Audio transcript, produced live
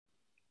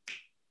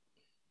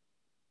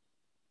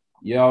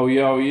Yo,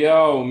 yo,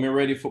 yo, Me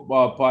Ready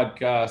Football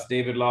Podcast,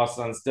 David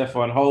Lawson,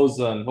 Stefan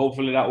Housen.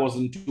 Hopefully that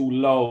wasn't too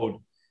loud.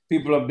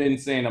 People have been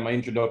saying that my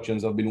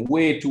introductions have been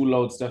way too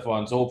loud,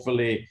 Stefan. So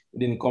hopefully it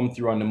didn't come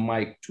through on the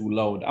mic too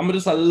loud. I'm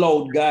just a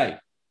loud guy.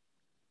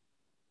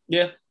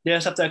 Yeah, you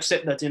just have to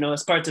accept that,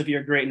 it's part of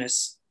your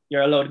greatness.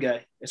 You're a loud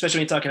guy, especially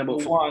when you're talking The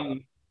about football.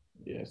 one,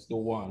 yes, the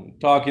one.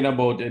 Talking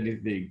about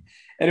anything.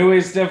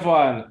 Anyway,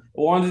 Stefan, I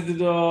wanted to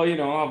do,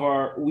 have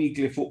our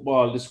weekly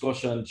football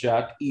discussion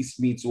chat, East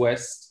meets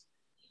West.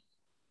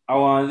 I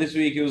want this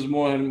week it was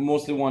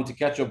mostly want to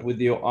catch up with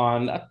you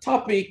on a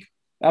topic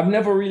I've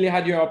never really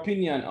had your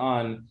opinion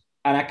on,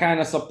 and I kind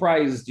of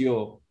surprised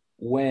you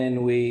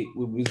when we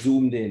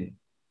zoomed in.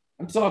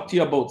 I'm talking to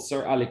you about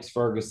Sir Alex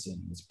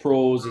Ferguson, his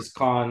pros, his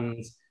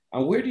cons,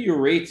 and where do you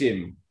rate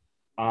him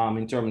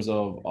in terms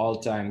of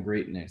all-time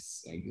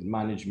greatness, like his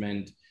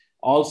management.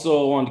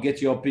 Also, I want to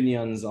get your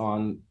opinions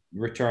on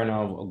return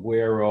of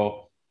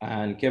Aguero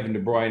and Kevin De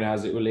Bruyne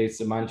as it relates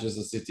to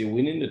Manchester City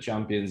winning the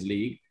Champions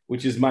League,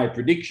 which is my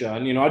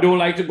prediction. I don't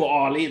like to go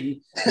all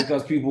in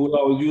because people will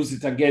always use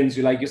it against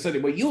you, like you said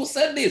it. But you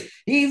said this.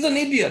 He's an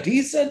idiot.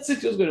 He said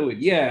City was going to win.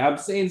 Yeah, I'm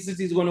saying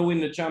City's going to win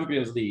the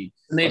Champions League.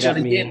 The But nature of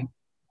that the means,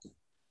 game.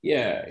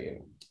 yeah,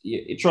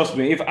 trust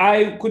me, if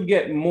I could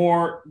get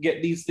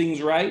these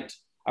things right,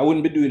 I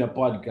wouldn't be doing a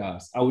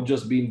podcast. I would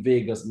just be in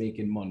Vegas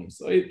making money.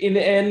 So in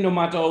the end, no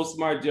matter how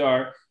smart you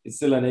are, it's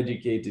still an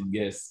educated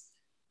guess.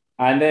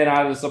 And then I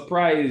had a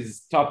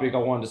surprise topic I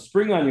want to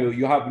spring on you.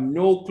 You have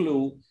no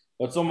clue,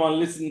 but someone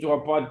listened to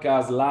our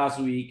podcast last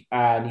week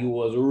and he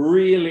was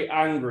really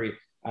angry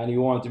and he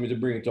wanted me to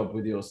bring it up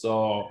with you.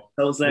 So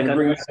Sounds I'm like going to an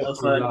bring it up Arsenal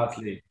to you fan.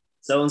 lastly.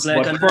 Sounds like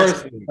But an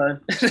first, Arsenal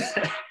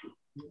fan.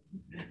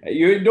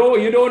 you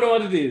don't know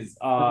what it is.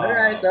 All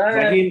right, all The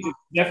right. hint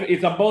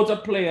it's about a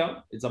player.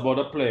 It's about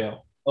a player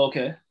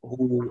Okay.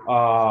 who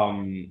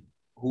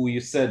you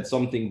said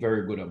something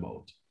very good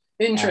about,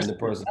 and the Interesting.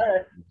 person. All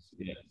right.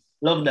 Yes.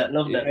 Love that.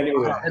 Love that.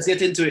 Anyway, Let's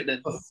get into it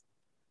then.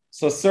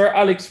 so Sir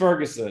Alex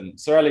Ferguson,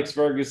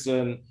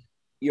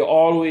 you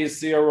always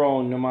see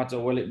around, no matter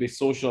will it be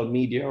social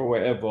media or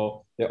wherever,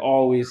 they're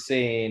always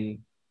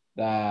saying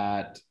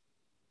that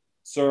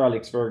Sir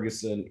Alex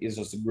Ferguson is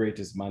just the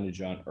greatest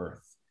manager on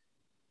earth.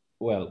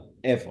 Well,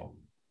 ever.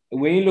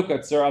 When you look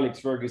at Sir Alex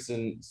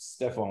Ferguson,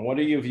 Stefan, what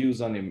are your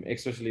views on him,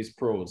 especially his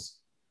pros?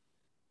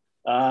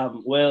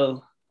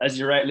 Well, as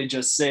you rightly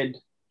just said,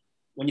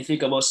 when you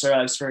think about Sir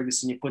Alex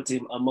Ferguson, you put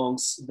him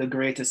amongst the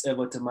greatest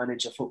ever to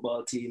manage a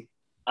football team.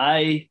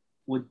 I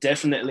would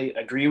definitely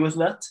agree with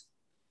that.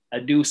 I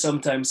do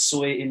sometimes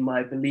sway in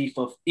my belief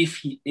of if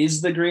he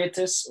is the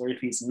greatest or if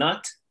he's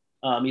not.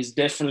 He's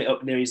definitely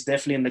up there. He's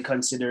definitely in the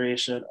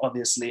consideration.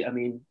 Obviously, I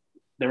mean,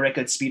 the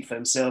record speaks for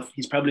himself.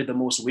 He's probably the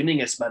most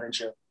winningest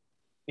manager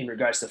in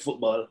regards to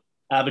football.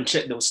 I haven't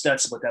checked those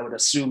stats, but I would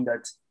assume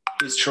that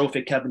his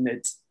trophy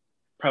cabinet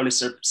probably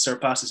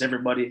surpasses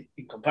everybody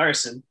in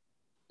comparison.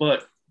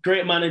 But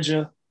great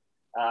manager,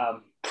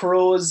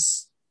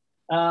 pros,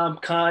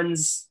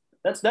 cons.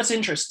 That's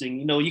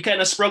interesting. You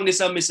kind of sprung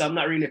this on me, so I'm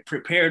not really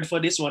prepared for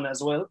this one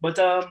as well. But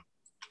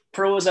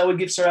pros, I would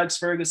give Sir Alex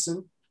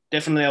Ferguson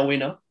definitely a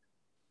winner.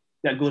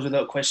 That goes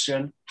without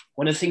question.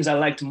 One of the things I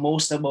liked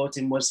most about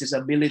him was his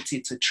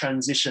ability to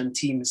transition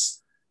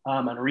teams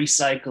and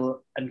recycle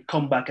and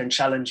come back and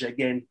challenge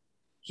again.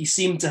 He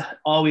seemed to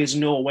always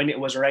know when it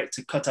was right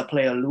to cut a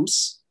player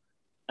loose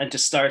and to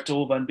start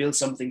over and build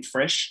something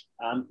fresh.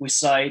 We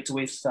saw it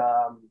with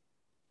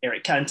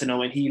Eric Cantona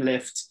when he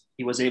left.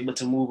 He was able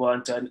to move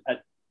on to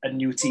a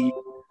new team.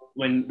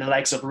 When the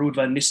likes of Ruud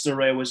van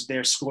Nistelrooy was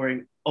there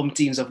scoring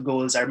umpteens of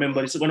goals. I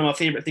remember it's one of my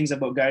favorite things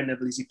about Gary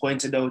Neville is he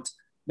pointed out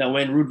that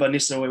when Ruud van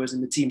Nistelrooy was in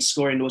the team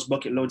scoring those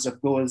bucket loads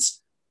of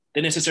goals,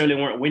 they necessarily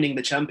weren't winning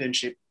the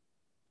championship.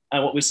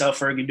 And what we saw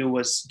Fergie do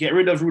was get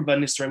rid of Ruud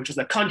van Nistelrooy, which was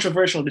a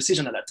controversial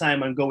decision at that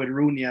time, and go with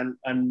Rooney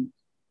and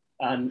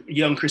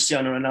young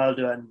Cristiano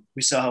Ronaldo. And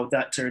we saw how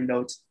that turned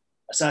out.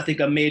 So I think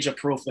a major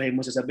pro for him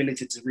was his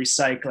ability to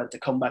recycle and to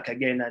come back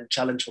again and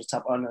challenge for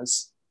top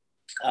honors.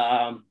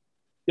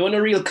 The only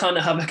real con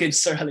I have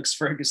against Sir Alex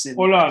Ferguson.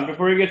 Hold on,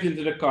 before we get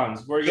into the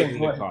cons, before we get Oh, into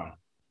go the ahead. con, I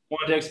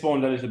want to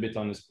expound a little bit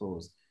on his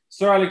pros.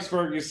 Sir Alex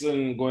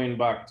Ferguson, going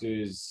back to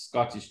his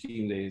Scottish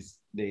team days,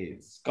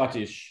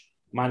 Scottish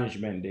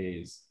management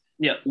days,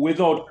 Yeah.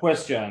 without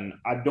question,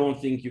 I don't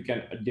think you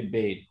can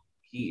debate.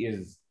 He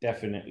is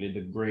definitely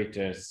the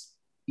greatest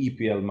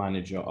EPL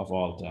manager of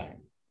all time,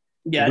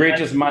 the Yeah.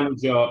 greatest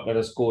manager that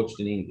has coached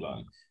in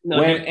England. No,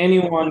 When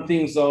anyone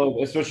thinks of,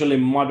 especially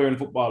modern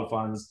football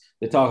fans,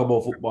 they talk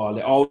about football,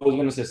 they're always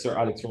going to say Sir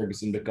Alex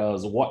Ferguson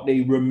because what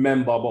they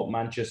remember about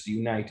Manchester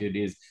United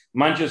is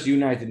Manchester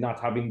United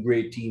not having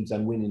great teams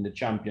and winning the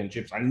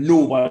championships, and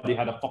nobody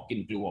had a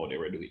fucking clue how they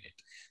were doing it.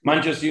 yeah.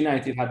 Manchester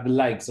United had the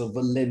likes of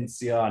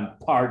Valencia and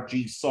Park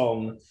Ji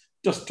Sung,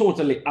 just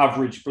totally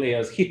average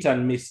players, hit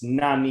and miss,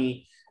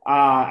 Nani.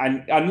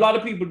 And a lot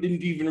of people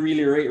didn't even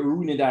really rate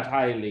Rooney that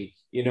highly.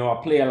 A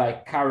player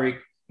like Carrick,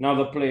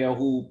 another player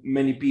who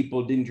many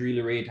people didn't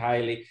really rate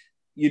highly.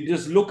 you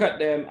just look at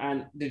them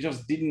and they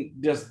just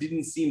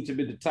didn't seem to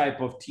be the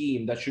type of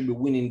team that should be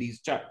winning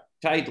these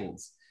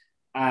titles.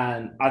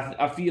 And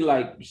I feel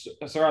like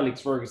Sir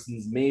Alex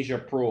Ferguson's major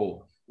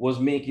pro was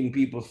making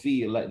people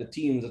feel like the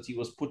teams that he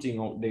was putting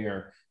out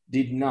there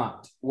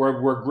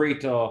were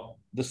greater.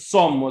 The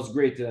sum was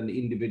greater than the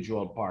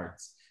individual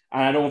parts.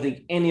 And I don't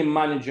think any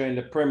manager in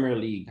the Premier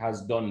League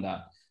has done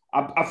that.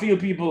 I feel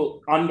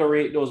people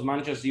underrate those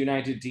Manchester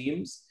United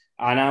teams,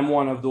 and I'm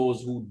one of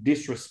those who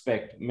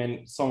disrespect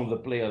some of the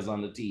players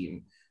on the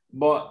team.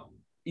 But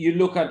you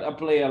look at a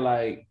player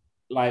like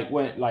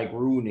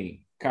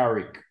Rooney,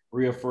 Carrick,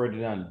 Rio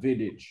Ferdinand,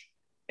 Vidic,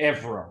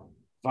 Evra,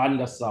 Van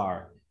der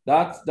Sar.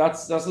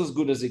 That's as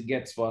good as it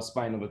gets for a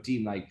spine of a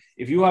team. Like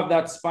if you have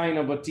that spine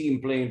of a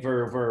team playing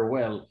very, very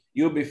well,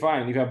 you'll be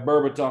fine. You have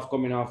Berbatov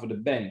coming off of the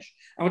bench.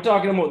 And we're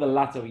talking about the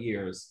latter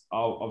years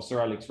of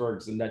Sir Alex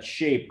Ferguson that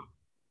shaped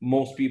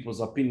most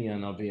people's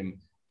opinion of him.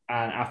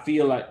 And I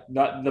feel like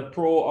that the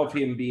pro of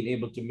him being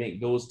able to make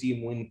those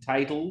teams win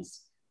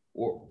titles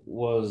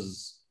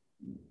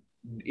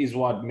is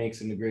what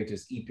makes him the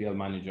greatest EPL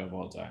manager of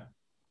all time.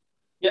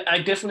 Yeah, I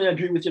definitely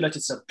agree with you that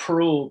it's a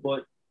pro,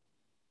 but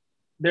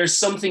there's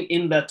something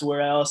in that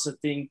where I also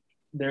think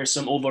there's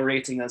some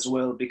overrating as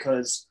well,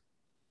 because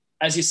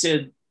as you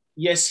said,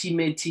 yes, he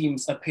made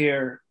teams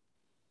appear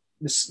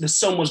the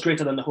sum was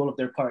greater than the whole of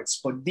their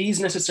parts, but these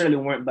necessarily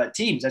weren't bad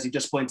teams, as you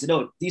just pointed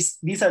out. These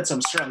had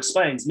some strong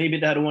spines. Maybe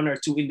they had one or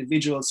two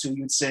individuals who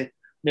you'd say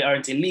they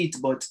aren't elite,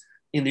 but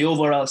in the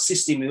overall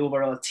system, the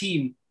overall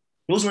team,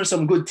 those were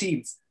some good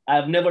teams.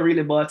 I've never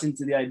really bought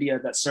into the idea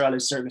that Sir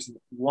Alex Ferguson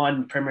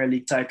won Premier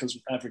League titles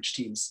with average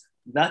teams.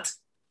 That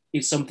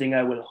is something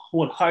I will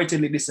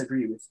wholeheartedly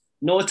disagree with.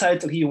 No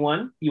title he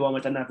won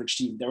with an average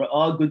team. They were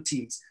all good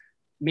teams.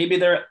 Maybe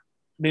they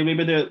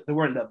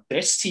weren't the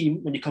best team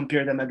when you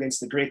compare them against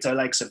the greater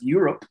likes of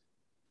Europe,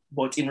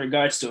 but in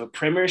regards to a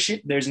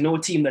Premiership, there's no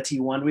team that he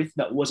won with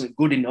that wasn't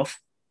good enough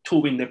to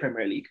win the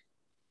Premier League.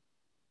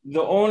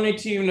 The only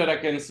team that I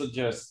can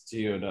suggest to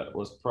you that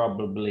was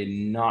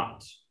probably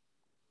not,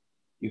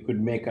 you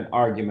could make an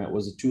argument,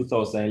 was the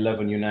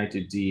 2011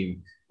 United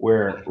team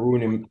where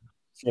Rooney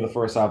for the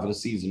first half of the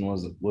season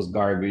was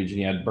garbage, and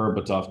he had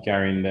Berbatov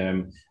carrying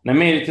them. And I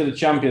made it to the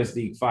Champions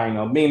League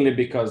final, mainly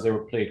because they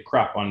were played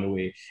crap on the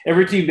way.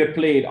 Every team that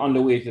played on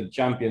the way to the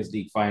Champions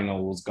League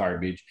final was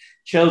garbage.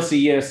 Chelsea,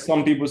 yes,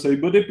 some people say,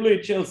 but they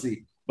played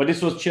Chelsea. But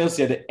this was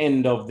Chelsea at the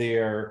end of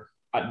their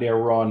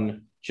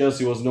run.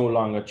 Chelsea was no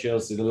longer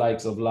Chelsea, the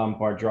likes of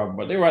Lampard, Drogba,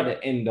 but they were at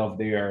the end of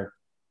their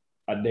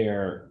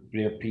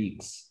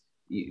peaks.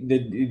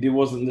 It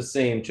wasn't the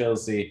same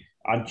Chelsea.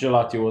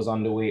 Ancelotti was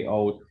on the way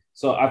out.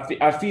 So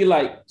I feel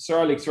like Sir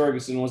Alex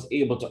Ferguson was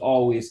able to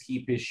always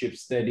keep his ship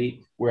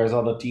steady, whereas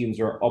other teams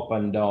were up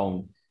and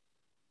down.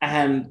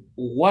 And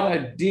what I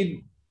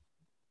didn't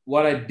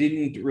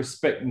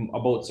respect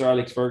about Sir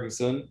Alex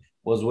Ferguson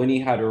was when he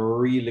had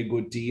really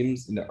good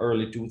teams in the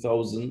early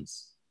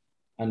 2000s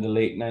and the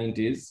late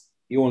 90s,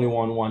 he only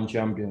won one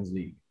Champions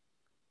League.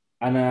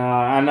 And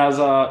as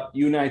a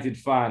United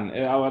fan,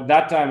 at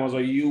that time I was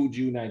a huge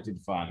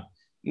United fan.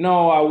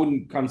 No, I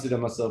wouldn't consider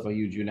myself a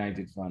huge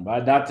United fan, but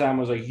at that time I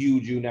was a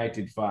huge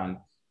United fan.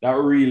 That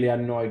really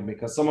annoyed me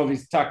because some of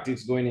his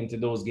tactics going into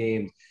those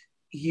games,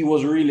 he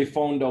was really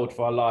found out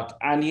for a lot.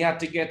 And he had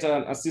to get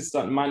an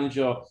assistant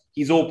manager,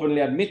 he's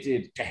openly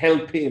admitted, to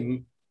help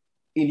him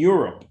in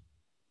Europe.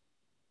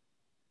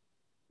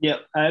 Yeah,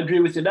 I agree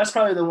with you. That's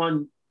probably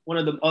one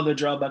of the other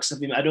drawbacks of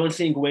him. I don't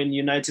think when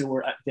United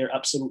were at their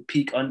absolute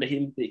peak under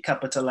him, they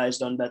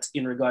capitalized on that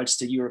in regards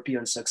to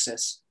European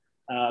success.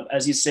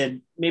 As you said,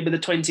 maybe the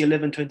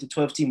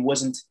 2011-2012 team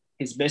wasn't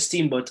his best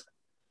team, but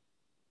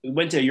we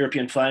went to a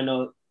European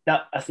final.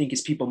 That, I think,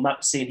 is people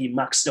saying he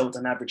maxed out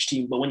an average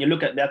team. But when you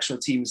look at the actual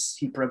teams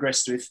he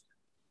progressed with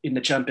in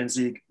the Champions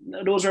League,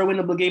 those were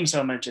winnable games for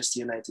a Manchester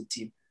United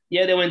team.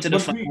 Yeah, they went to the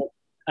final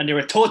and they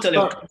were totally...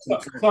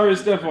 Sorry,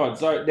 Stefan.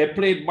 Sorry, they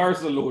played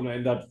Barcelona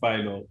in that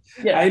final.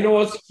 Yeah. I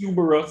know it's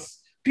humorous.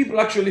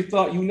 People actually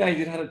thought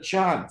United had a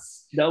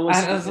chance. And I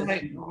was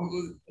like,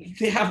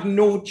 they have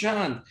no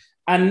chance.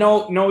 And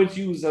now it's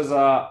used as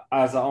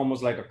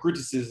almost like a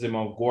criticism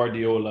of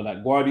Guardiola.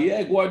 Like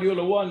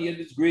Guardiola won. He had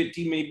this great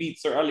team. He beat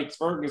Sir Alex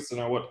Ferguson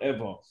or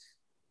whatever.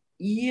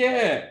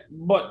 Yeah,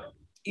 but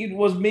it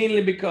was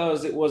mainly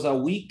because it was a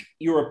weak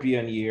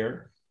European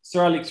year.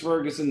 Sir Alex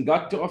Ferguson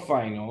got to a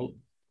final,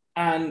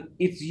 and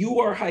it's you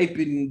are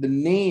hyping the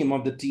name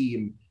of the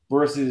team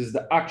versus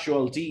the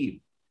actual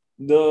team.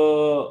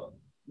 The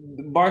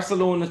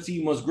Barcelona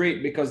team was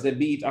great because they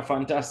beat a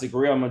fantastic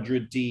Real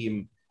Madrid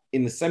team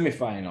in the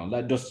semifinal.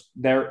 That just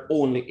their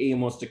only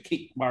aim was to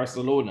kick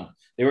Barcelona.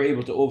 They were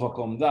able to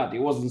overcome that. It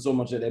wasn't so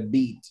much that they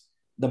beat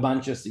the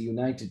Manchester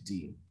United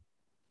team.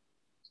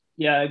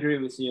 Yeah, I agree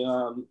with you.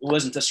 It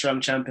wasn't a strong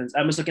champions.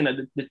 I was looking at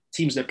the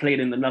teams that played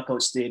in the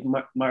knockout stage: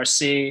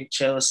 Marseille,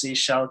 Chelsea,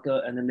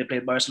 Schalke, and then they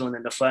played Barcelona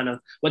in the final.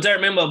 What I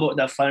remember about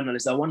that final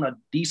is I won a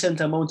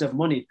decent amount of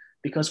money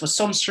because for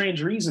some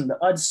strange reason, the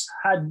odds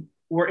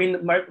were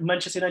in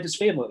Manchester United's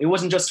favor. It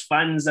wasn't just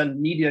fans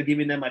and media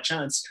giving them a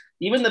chance.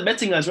 even the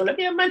betting guys were like,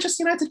 yeah,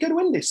 Manchester United could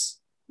win this.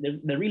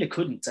 They really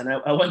couldn't. And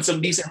I won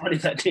some decent money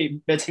that day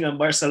betting on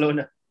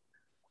Barcelona.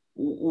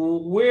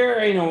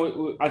 Where, you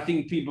know, I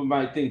think people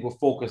might think we're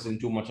focusing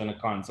too much on the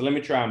cons. So let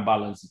me try and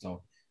balance it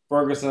out.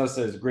 Ferguson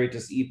says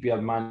greatest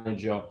EPL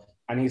manager,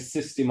 and his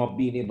system of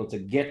being able to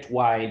get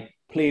wide,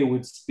 play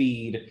with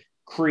speed,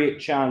 create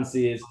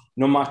chances,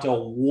 no matter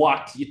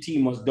what your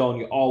team was done,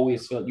 you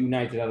always felt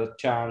United had a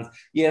chance.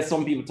 Yeah,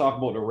 some people talk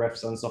about the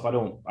refs and stuff. I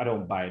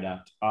don't buy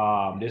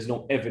that. There's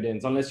no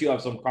evidence unless you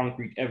have some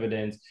concrete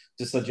evidence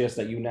to suggest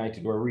that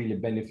United were really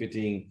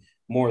benefiting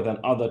more than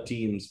other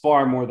teams,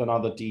 far more than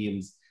other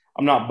teams.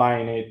 I'm not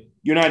buying it.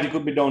 United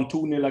could be down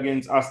 2-0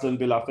 against Aston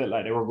Villa. I felt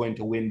like they were going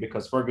to win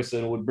because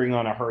Ferguson would bring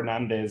on a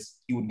Hernandez.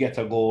 He would get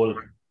a goal.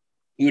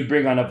 He would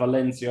bring on a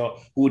Valencia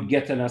who would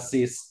get an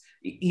assist.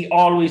 He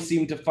always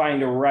seemed to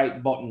find the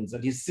right buttons.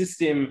 And his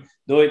system,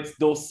 though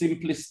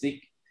simplistic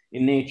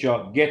in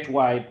nature, get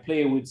wide,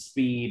 play with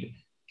speed,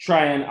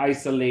 try and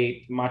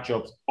isolate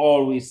matchups,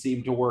 always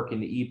seemed to work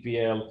in the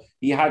EPL.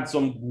 He had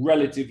some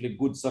relatively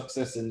good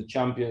success in the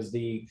Champions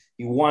League.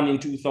 He won in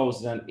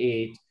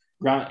 2008.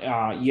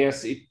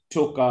 Yes, it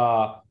took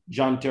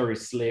John Terry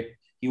slip.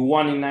 He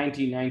won in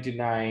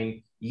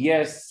 1999.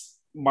 Yes,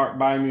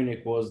 Bayern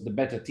Munich was the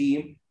better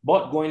team,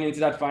 but going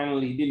into that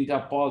final, he didn't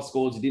have Paul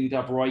Scholes, he didn't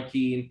have Roy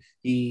Keane.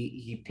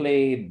 He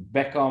played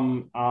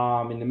Beckham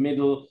in the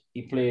middle.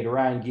 He played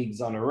Ryan Giggs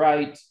on the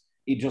right.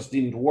 It just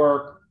didn't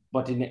work,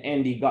 but in the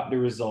end, he got the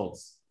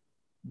results.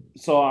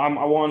 So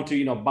I want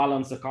to,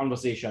 balance the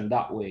conversation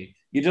that way.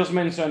 You just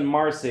mentioned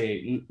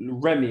Marseille,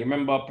 Remy.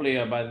 Remember a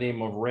player by the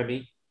name of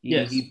Remy?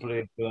 He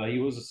played. He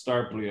was a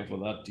star player for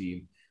that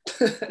team.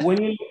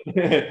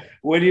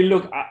 when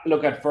you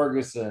look at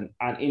Ferguson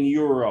and in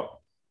Europe,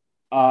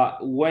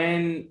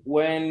 when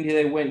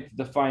they went to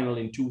the final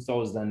in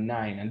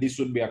 2009, and this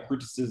would be a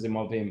criticism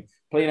of him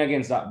playing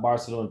against that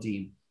Barcelona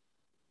team.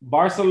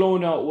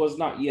 Barcelona was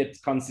not yet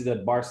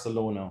considered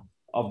Barcelona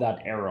of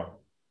that era.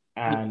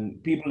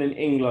 And people in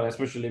England,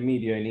 especially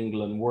media in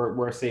England,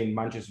 were saying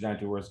Manchester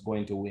United was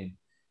going to win.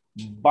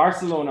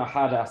 Barcelona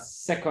had a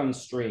second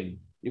string.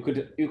 You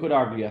could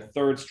argue a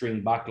third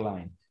string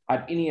backline.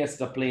 Had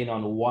Iniesta playing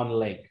on one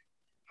leg.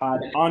 Had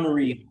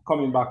Henry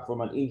coming back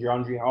from an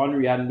injury.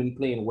 Henry hadn't been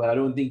playing well. I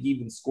don't think he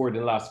even scored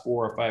in the last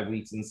 4 or 5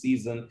 weeks in the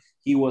season.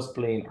 He was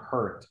playing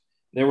hurt.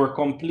 They were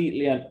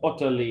completely and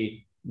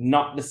utterly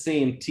not the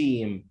same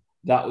team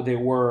that they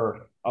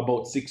were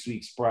about 6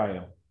 weeks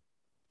prior.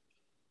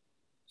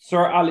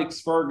 Sir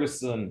Alex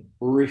Ferguson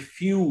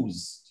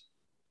refused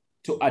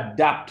to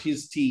adapt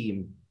his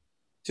team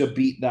to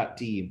beat that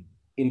team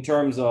in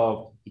terms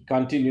of he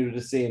continued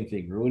the same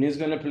thing. Rooney is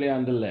going to play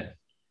on the left.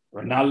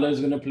 Ronaldo is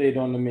going to play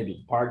down the middle.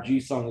 Park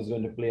Ji-sung is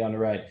going to play on the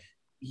right.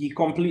 He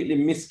completely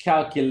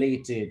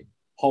miscalculated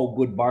how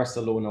good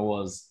Barcelona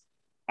was.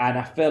 And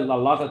I felt a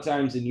lot of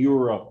times in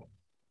Europe,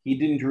 he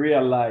didn't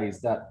realize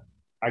that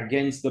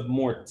against the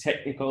more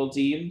technical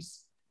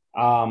teams,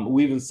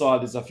 we even saw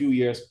this a few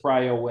years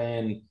prior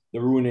when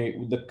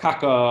the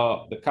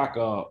Kaka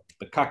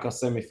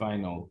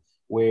semifinal,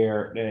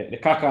 where the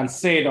Kaka and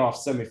Seedorf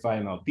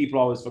semifinal, people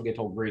always forget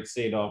how great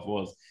Seedorf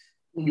was.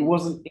 He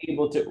wasn't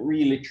able to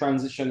really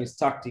transition his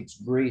tactics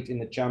great in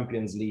the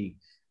Champions League.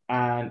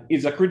 And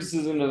it's a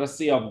criticism that I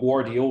say of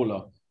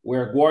Guardiola,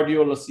 where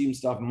Guardiola seems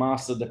to have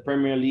mastered the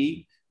Premier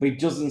League, but it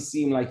doesn't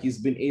seem like he's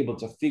been able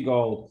to figure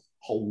out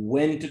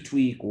when to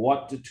tweak,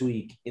 what to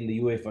tweak in the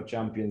UEFA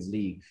Champions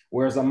League.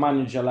 Whereas a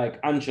manager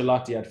like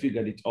Ancelotti had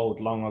figured it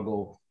out long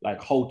ago,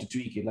 like how to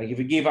tweak it. Like if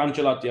you gave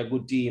Ancelotti a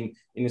good team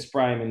in his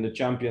prime in the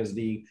Champions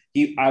League,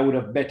 I would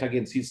have bet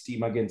against his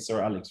team against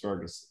Sir Alex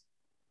Ferguson.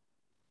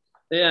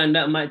 Yeah, and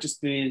that might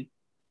just be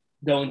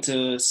down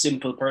to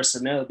simple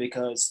personnel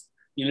because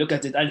you look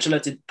at it,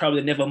 Ancelotti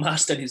probably never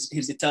mastered his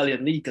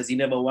Italian league because he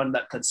never won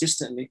that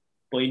consistently.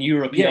 But in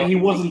Europe, he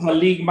wasn't a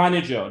league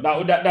manager.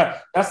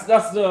 That's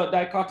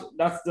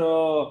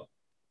the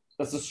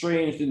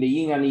strange thing, the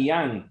yin and the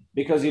yang.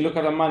 Because you look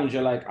at a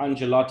manager like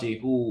Ancelotti,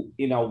 who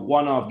in a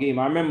one-off game,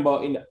 I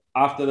remember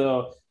after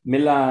the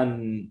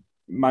Milan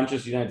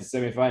Manchester United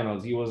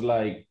semifinals, he was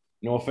like,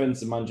 no offense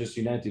to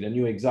Manchester United, we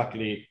knew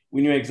exactly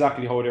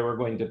how they were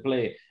going to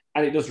play,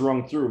 and it just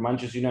rung through.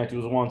 Manchester United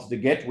was wanted to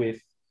get with,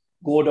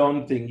 go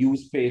down thing,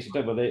 use pace,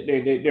 whatever.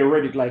 They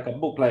read it like a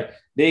book. Like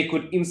they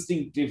could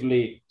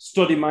instinctively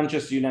study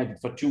Manchester United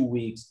for 2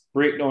 weeks,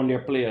 break down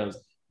their players.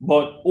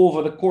 But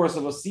over the course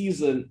of a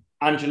season,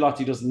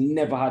 Ancelotti just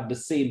never had the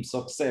same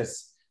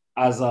success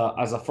as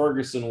a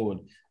Ferguson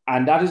would.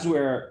 And that is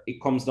where it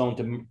comes down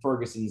to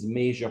Ferguson's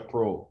major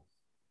pro.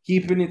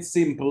 Keeping it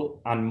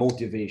simple and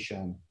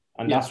motivation.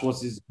 And that's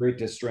what's his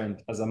greatest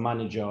strength as a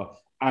manager,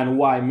 and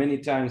why many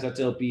times I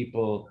tell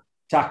people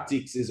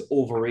tactics is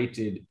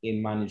overrated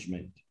in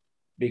management.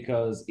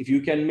 Because if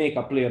you can make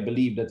a player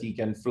believe that he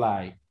can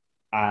fly,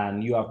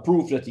 and you have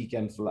proof that he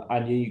can fly,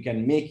 and you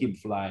can make him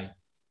fly,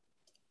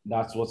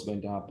 that's what's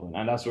going to happen.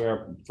 And that's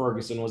where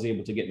Ferguson was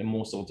able to get the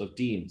most out of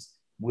teams,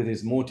 with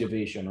his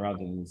motivation rather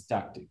than his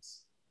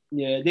tactics.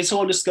 Yeah, this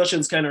whole discussion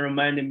is kind of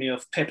reminding me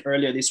of Pep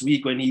earlier this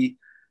week when he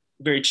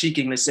very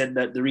cheekingly said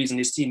that the reason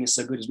his team is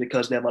so good is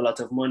because they have a lot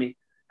of money.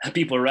 And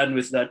people ran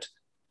with that.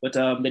 But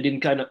they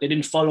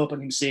didn't follow up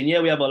on him saying,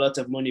 yeah, we have a lot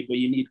of money, but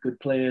you need good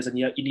players, and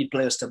you need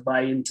players to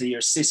buy into your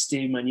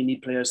system, and you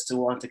need players to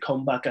want to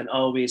come back and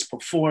always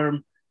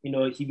perform. You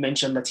know, he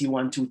mentioned that he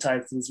won 2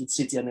 titles with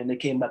City, and then they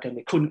came back and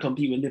they couldn't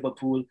compete with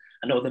Liverpool.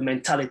 I know the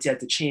mentality had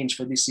to change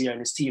for this year, and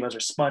his team has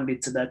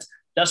responded to that.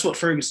 That's what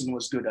Ferguson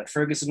was good at.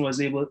 Ferguson was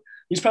able,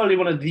 he's probably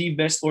one of the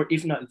best, or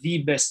if not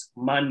the best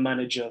man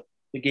manager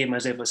the game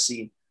has ever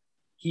seen.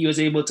 He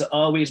was able to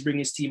always bring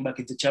his team back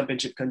into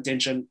championship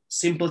contention.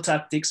 Simple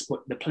tactics,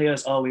 but the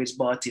players always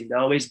bought in. They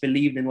always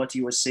believed in what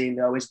he was saying.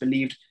 They always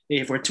believed, hey,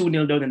 if we're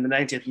 2-0 down in the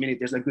 90th minute,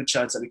 there's a good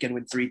chance that we can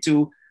win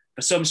 3-2.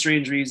 For some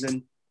strange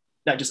reason,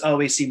 that just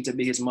always seemed to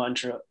be his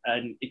mantra.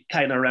 And it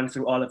kind of ran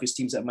through all of his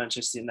teams at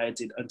Manchester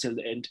United until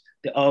the end.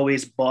 They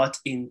always bought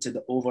into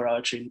the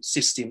overarching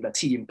system that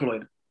he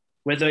employed,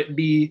 whether it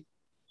be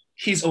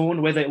his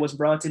own, whether it was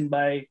brought in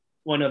by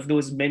one of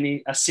those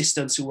many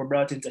assistants who were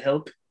brought in to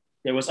help.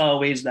 There was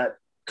always that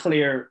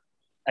clear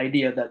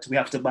idea that we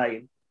have to buy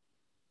in.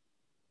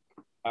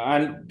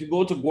 And to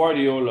go to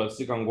Guardiola,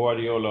 stick on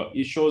Guardiola,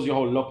 it shows you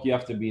how lucky you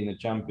have to be in the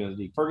Champions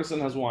League. Ferguson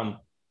has won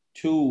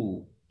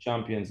 2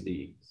 Champions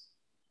Leagues.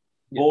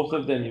 Yeah. Both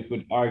of them you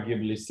could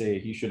arguably say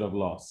he should have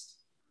lost.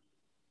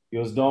 He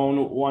was down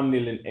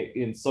 1-0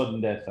 in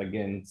sudden death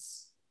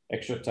against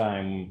extra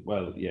time.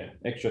 Well, yeah,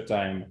 extra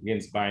time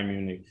against Bayern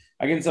Munich.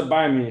 Against a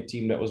Bayern Munich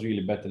team that was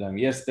really better than him.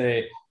 Yes,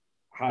 they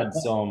had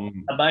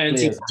some a Bayern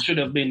team should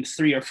have been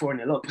 3 or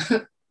 4-0 up.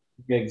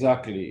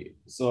 Exactly.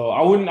 So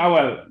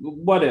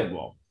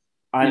whatever.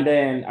 And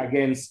then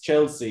against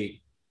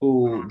Chelsea,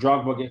 who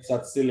Drogba gets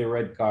that silly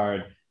red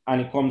card,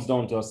 and it comes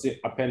down to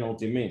a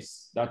penalty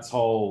miss. That's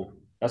how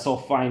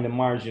fine the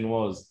margin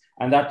was.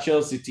 And that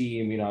Chelsea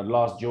team,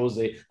 lost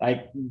Jose.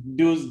 Like,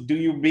 do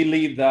you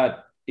believe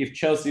that if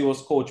Chelsea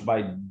was coached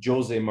by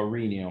Jose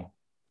Mourinho,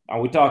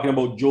 and we're talking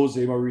about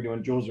Jose Mourinho,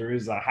 and Jose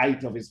is the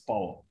height of his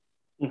power,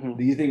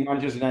 do you think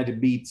Manchester United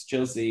beats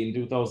Chelsea in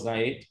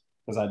 2008?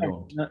 Because I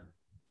don't.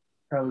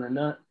 Probably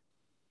not.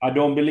 I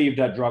don't believe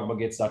that Drogba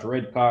gets that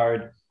red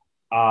card.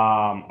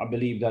 I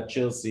believe that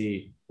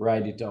Chelsea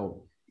ride it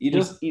out.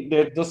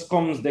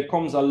 There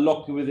comes a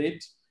luck with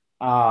it.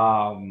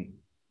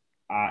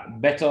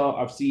 Better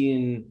I've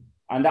seen,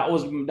 and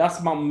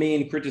that's my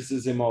main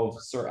criticism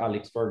of Sir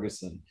Alex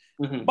Ferguson.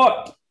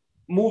 But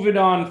moving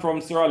on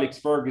from Sir Alex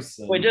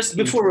Ferguson. Wait, just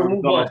before we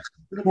move on.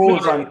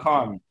 Pros and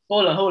cons.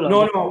 Hold on.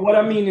 No. What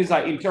I mean is,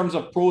 like, in terms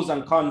of pros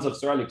and cons of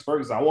Sir Alex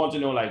Ferguson, I want to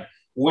know, like,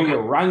 where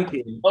you're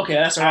ranking. Okay,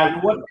 that's all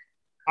right. And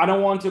I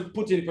don't want to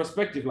put in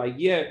perspective, like,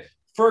 yeah,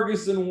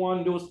 Ferguson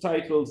won those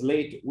titles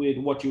late with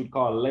what you would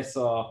call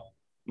lesser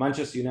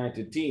Manchester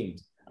United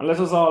teams. And let's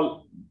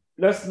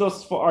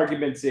just, for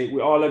argument's sake,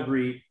 we all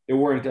agree they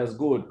weren't as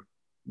good.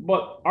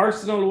 But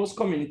Arsenal was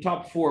coming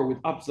top 4 with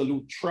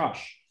absolute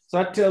trash. So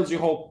that tells you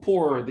how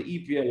poor the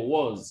EPL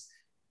was.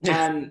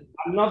 And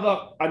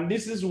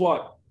this is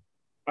what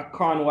a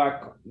con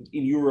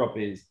in Europe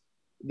is.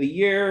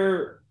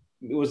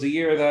 It was the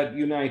year that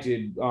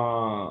United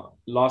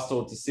lost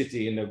out to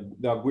City in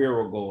the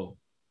Aguero goal.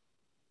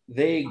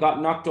 They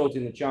got knocked out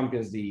in the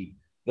Champions League.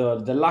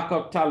 The lack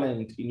of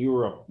talent in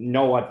Europe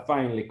now had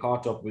finally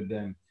caught up with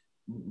them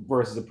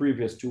versus the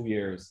previous 2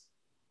 years.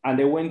 And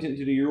they went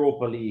into the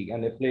Europa League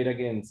and they played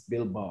against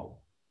Bilbao.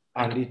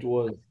 And it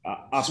was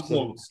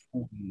absolute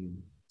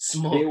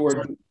smoke. They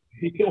were,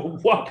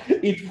 what?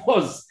 It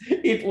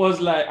was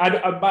like,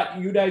 I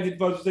bet United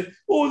fans say,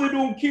 oh, they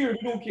don't care.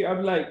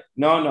 I'm like,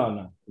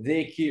 no.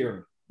 They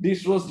care.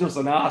 This was just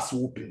an ass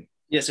whooping.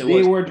 Yes, it was.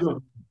 They were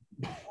just,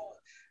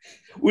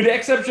 with the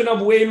exception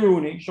of Wayne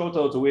Rooney, shout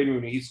out to Wayne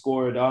Rooney, he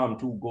scored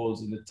 2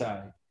 goals in the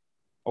tie.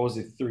 Or was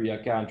it 3? I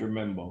can't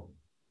remember.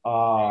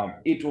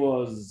 It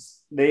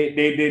was,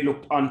 they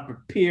looked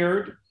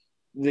unprepared.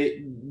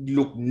 They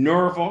looked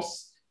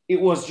nervous.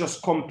 It was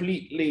just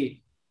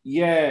completely,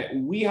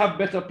 we have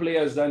better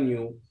players than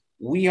you.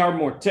 We are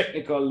more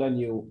technical than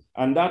you.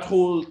 And that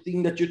whole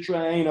thing that you're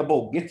trying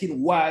about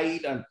getting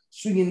wide and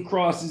swinging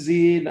crosses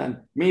in and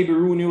maybe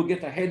Rooney will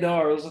get a header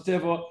or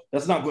whatever,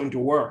 that's not going to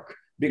work.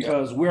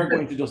 Because we're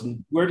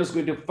just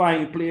going to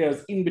find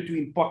players in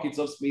between pockets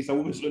of space and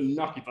we're just going to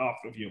knock it off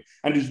of you.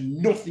 And there's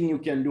nothing you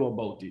can do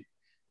about it.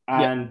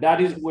 And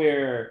that is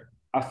where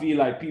I feel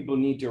like people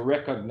need to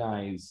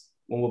recognize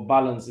when we're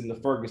balancing the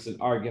Ferguson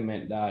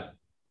argument that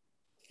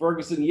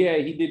Ferguson,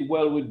 he did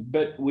well with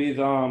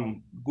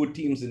good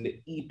teams in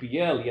the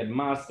EPL. He had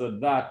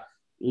mastered that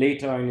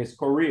later in his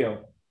career.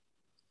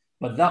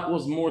 But that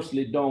was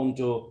mostly down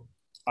to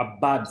a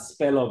bad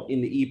spell in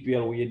the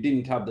EPL where you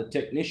didn't have the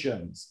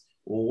technicians.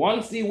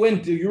 Once he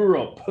went to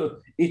Europe,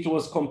 it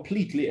was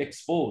completely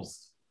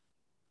exposed.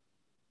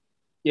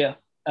 Yeah,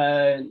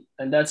 and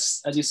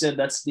that's, as you said,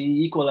 that's the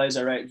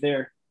equalizer right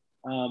there.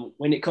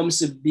 When it comes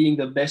to being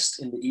the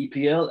best in the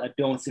EPL, I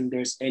don't think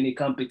there's any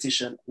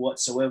competition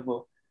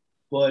whatsoever.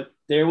 But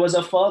there was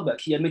a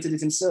fallback. He admitted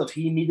it himself.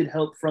 He needed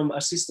help from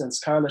assistants,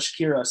 Carlos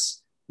Queiroz.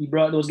 He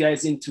brought those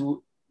guys in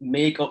to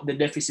make up the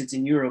deficit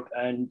in Europe.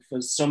 And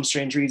for some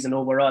strange reason,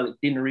 overall, it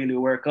didn't really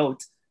work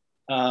out.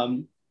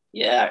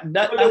 Yeah,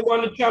 Well, they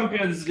won the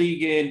Champions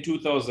League in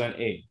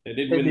 2008. They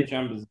did win the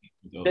Champions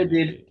League in they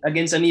did 2008.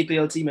 against an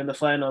EPL team in the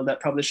final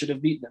that probably should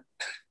have beat them.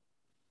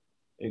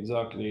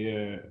 Exactly,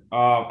 yeah.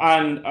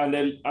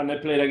 And they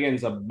played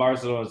against a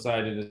Barcelona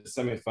side in the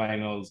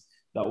semi-finals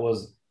that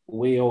was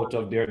way out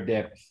of their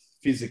depth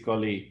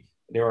physically.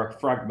 They were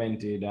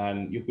fragmented,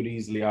 and you could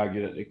easily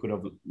argue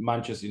that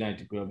Manchester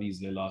United could have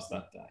easily lost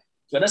that time.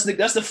 So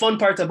that's the fun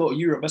part about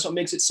Europe. That's what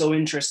makes it so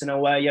interesting,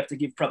 and why you have to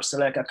give props to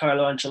like a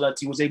Carlo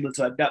Ancelotti, who was able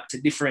to adapt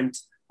to different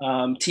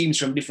teams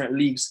from different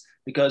leagues.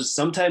 Because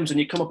sometimes when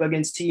you come up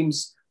against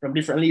teams from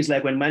different leagues,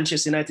 like when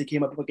Manchester United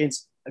came up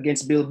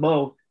against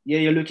Bilbao, yeah,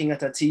 you're looking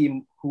at a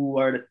team who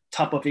are the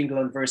top of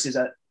England versus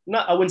I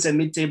wouldn't say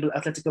mid-table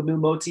Atletico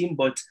Bilbao team,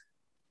 but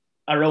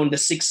around the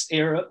sixth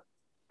era.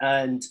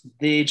 And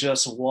they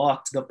just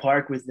walked the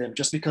park with them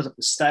just because of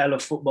the style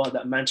of football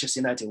that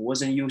Manchester United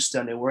wasn't used to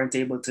and they weren't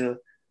able to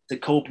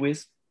cope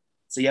with.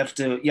 So you have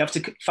to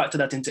factor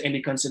that into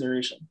any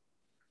consideration.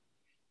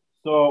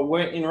 So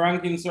when in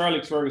ranking Sir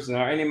Alex Ferguson,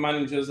 are any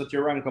managers that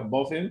you rank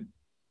above him?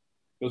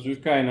 Because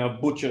we've kind of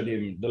butchered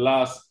him. The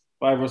last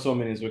 5 or so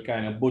minutes, we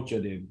kind of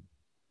butchered him.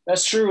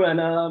 That's true.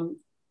 And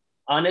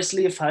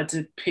honestly, if I had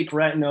to pick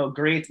right now,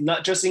 great,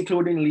 not just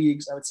including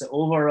leagues, I would say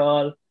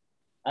overall,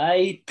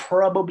 I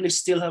probably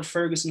still have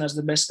Ferguson as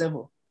the best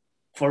ever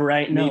for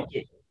right now.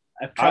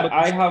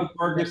 I have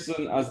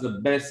Ferguson as the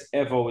best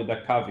ever with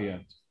a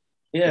caveat.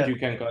 Yeah. But you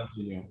can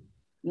continue.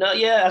 No,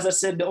 yeah, as I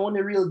said, the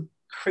only real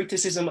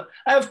criticism,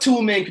 I have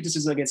two main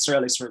criticisms against Sir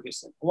Alex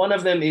Ferguson. One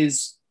of them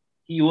is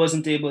he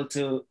wasn't able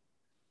to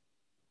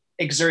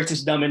exert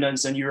his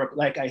dominance in Europe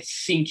like I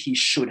think he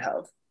should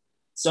have.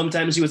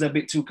 Sometimes he was a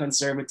bit too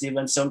conservative,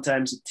 and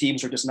sometimes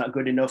teams were just not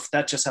good enough.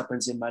 That just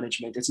happens in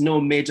management. It's no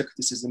major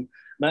criticism.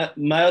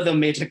 My other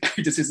major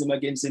criticism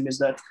against him is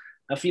that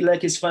I feel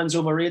like his fans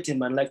overrate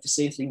him and like to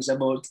say things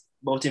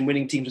about him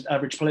winning teams with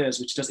average players,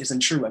 which just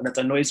isn't true, and that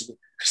annoys me.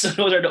 So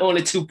those are the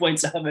only 2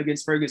 points I have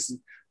against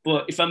Ferguson.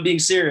 But if I'm being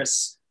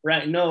serious,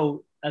 right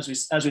now, as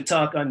we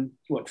talk on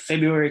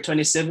February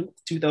 27th,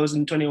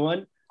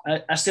 2021,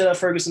 I still have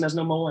Ferguson as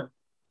number one.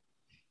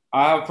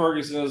 I have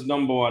Ferguson as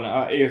number one.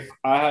 If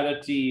I had a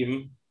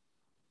team,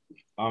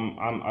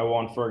 I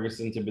want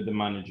Ferguson to be the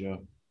manager.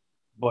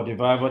 But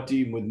if I have a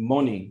team with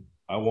money,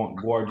 I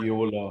want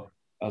Guardiola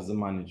as the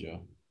manager.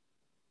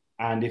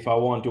 And if I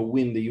want to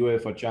win the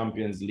UEFA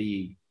Champions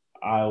League,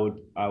 I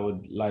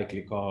would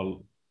likely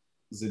call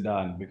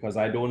Zidane, because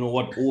I don't know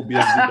what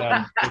Obia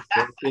Zidane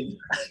was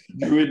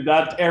during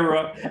that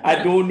era.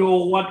 I don't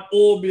know what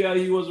Obia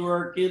he was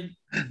working,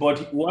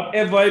 but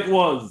whatever it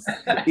was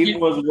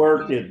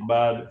working,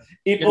 man.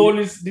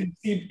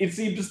 It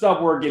seemed to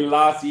stop working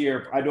last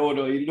year. I don't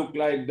know. It looked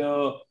like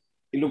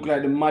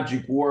the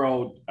magic wore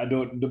out. I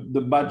don't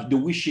the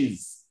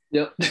wishes.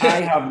 Yep.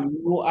 I have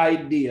no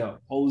idea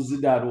how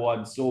Zidane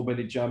won so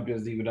many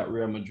Champions League with that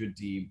Real Madrid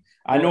team.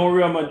 I know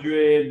Real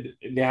Madrid,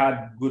 they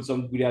had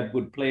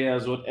good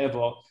players,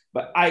 whatever.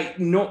 But I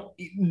know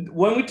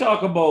when we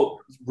talk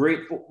about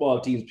great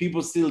football teams,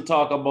 people still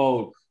talk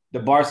about the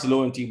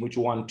Barcelona team, which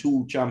won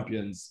two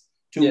Champions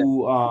League,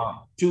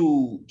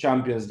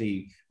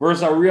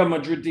 versus a Real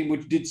Madrid team,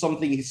 which did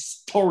something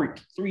historic,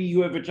 3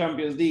 UEFA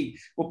Champions League.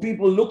 But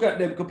people look at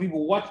them because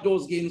people watch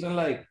those games and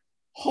like,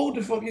 how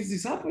the fuck is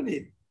this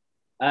happening?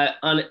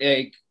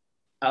 I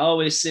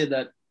always say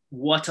that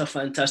what a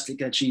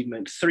fantastic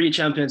achievement. 3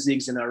 Champions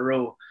Leagues in a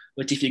row.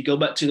 But if you go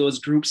back to those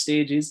group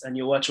stages and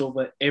you watch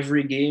over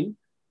every game,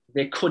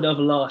 they could have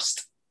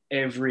lost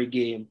every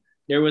game.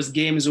 There was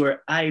games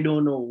where I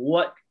don't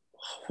know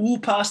who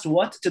passed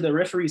what to the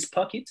referee's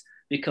pocket,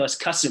 because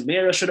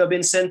Casemiro should have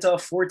been sent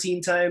off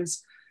 14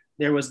 times.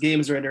 There was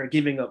games where they're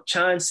giving up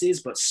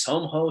chances, but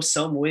somehow,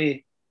 some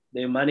way,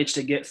 they managed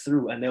to get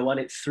through, and they won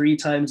it 3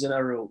 times in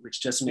a row,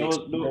 which just makes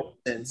no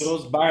sense.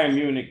 Those Bayern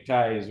Munich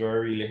ties were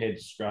really head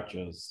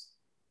scratchers.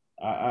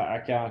 I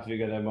can't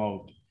figure them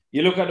out.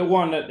 You look at the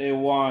one that they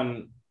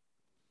won.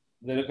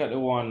 They look at the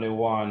one they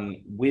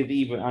won with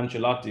even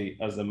Ancelotti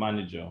as the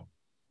manager.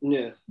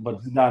 Yeah.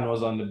 But Zidane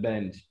was on the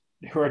bench.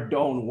 They were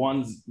down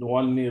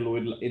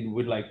 1-0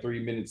 with like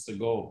 3 minutes to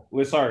go.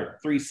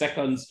 3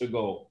 seconds to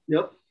go.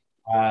 Yep.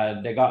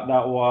 They got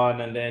that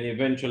one, and then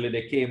eventually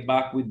they came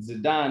back with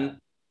Zidane.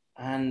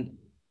 And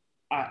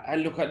I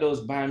look at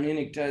those Bayern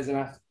Munich ties, and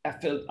I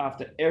felt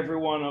after every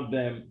one of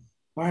them,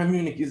 Bayern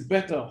Munich is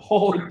better.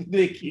 How do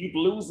they keep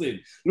losing?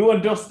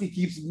 Lewandowski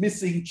keeps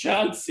missing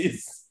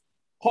chances.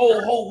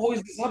 How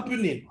is this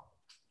happening?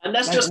 And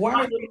that's like, just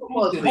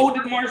how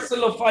did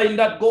Marcelo find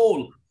that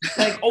goal?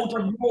 Like out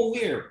of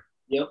nowhere.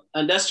 Yep.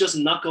 And that's just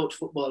knockout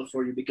football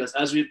for you, because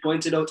as we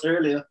pointed out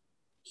earlier,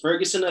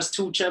 Ferguson has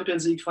 2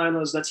 Champions League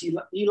finals that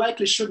he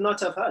likely should not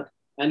have had.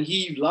 And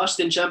he lost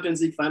in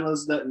Champions League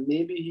finals that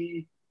maybe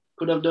he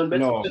could have done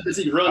better. No, Champions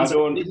League runs,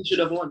 maybe he should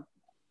have won.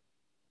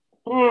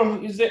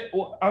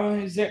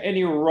 Is there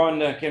any run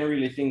that I can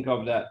really think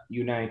of that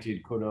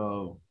United could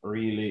have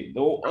really? The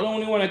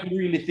only one I could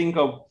really think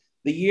of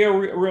the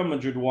year Real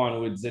Madrid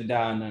won with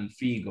Zidane and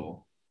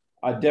Figo,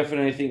 I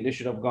definitely think they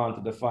should have gone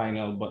to the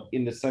final, but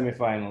in the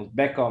semifinals,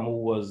 Beckham, who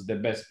was the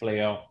best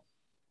player,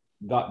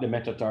 got the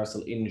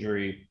metatarsal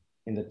injury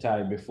in the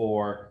tie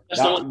before.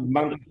 That's the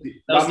one.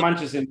 That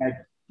Manchester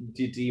United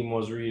team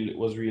was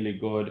really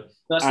good.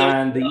 That's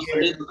and the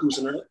year,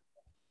 Leverkusen, right?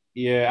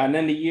 yeah, and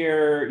then the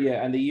year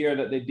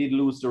that they did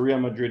lose to Real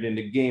Madrid in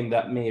the game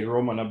that made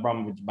Roman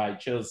Abramovich by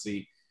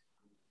Chelsea.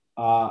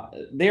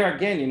 There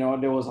again, you know,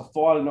 there was a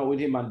falling out with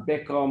him and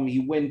Beckham.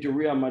 He went to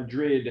Real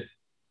Madrid,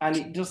 and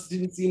it just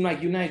didn't seem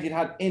like United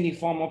had any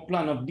form of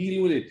plan of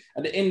dealing with it.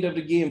 At the end of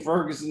the game,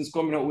 Ferguson's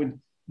coming out with,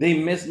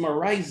 they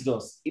mesmerized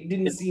us. It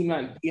didn't seem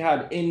like he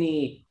had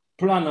any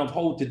plan of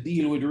how to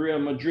deal with Real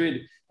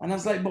Madrid. And I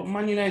was like, but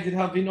Man United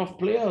have enough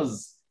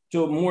players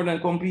to more than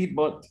compete.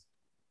 But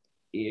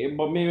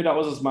maybe that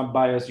was just my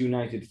biased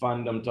United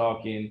fandom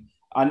talking.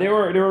 And they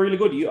were really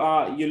good.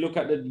 You look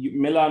at the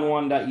Milan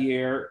one that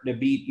year. They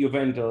beat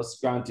Juventus.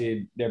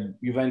 Granted,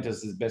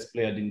 Juventus' best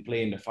player didn't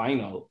play in the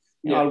final.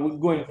 Yeah. We're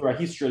going through a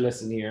history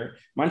lesson here.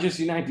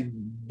 Manchester United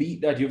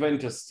beat that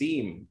Juventus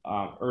team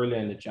early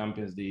in the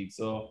Champions League.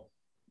 So,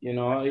 you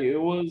know,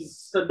 it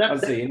was. So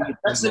that's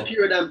the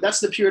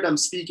period I'm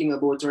speaking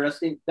about. Where I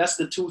think that's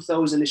the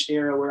 2000-ish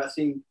era where I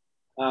think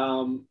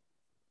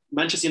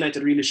Manchester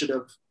United really should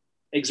have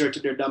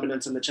exerted their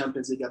dominance in the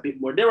Champions League a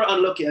bit more. They were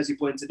unlucky, as you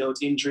pointed out,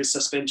 injuries,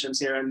 suspensions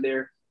here and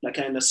there, that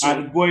kind of stuff.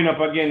 And going up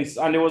against,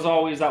 and there was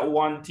always that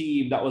one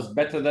team that was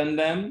better than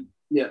them.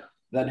 Yeah.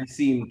 That they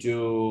seem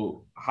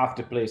to have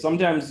to play.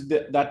 Sometimes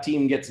that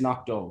team gets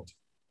knocked out.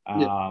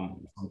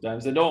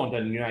 Sometimes they don't,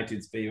 and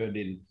United's favored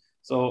in.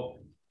 So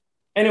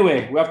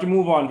anyway, we have to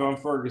move on from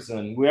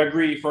Ferguson. We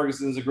agree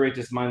Ferguson is the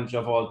greatest manager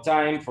of all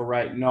time for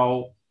right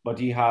now, but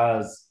he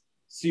has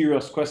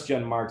serious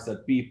question marks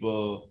that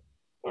people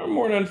are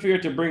more than fair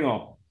to bring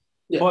up.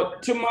 Yeah.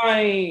 But to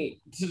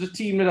the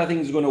team that I think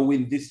is going to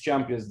win this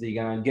Champions League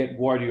and get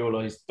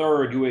Guardiola his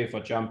third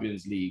UEFA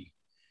Champions League,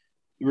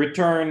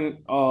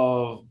 return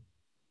of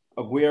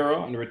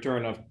Aguero and the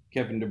return of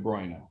Kevin De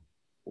Bruyne.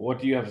 What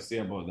do you have to say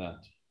about that?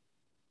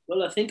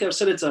 Well, I think I've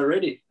said it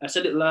already. I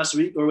said it last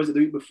week, or was it the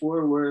week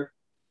before, where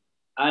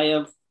I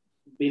have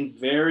been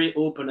very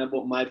open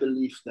about my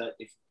belief that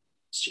if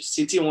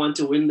City want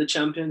to win the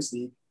Champions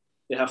League,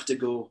 they have to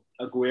go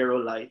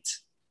Aguero light.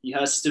 He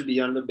has to be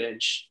on the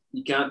bench.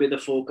 He can't be the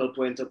focal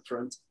point up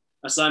front.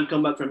 I saw him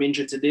come back from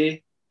injury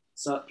today.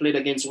 Played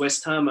against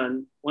West Ham,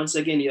 and once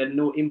again, he had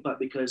no impact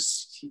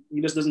because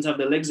he just doesn't have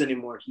the legs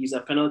anymore. He's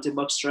a penalty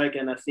box striker,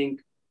 and I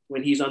think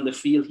when he's on the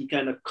field, he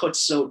kind of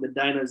cuts out the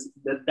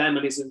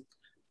dynamism.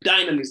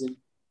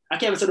 I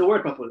can't even say the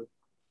word properly.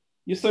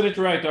 You said it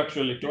right,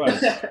 actually,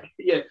 twice.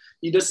 Yeah,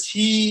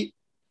 he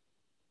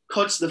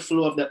cuts the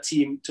flow of that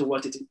team to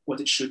what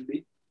it should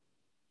be.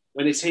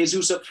 When it's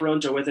Jesus up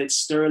front, or whether it's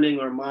Sterling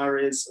or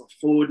Mahrez or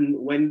Foden,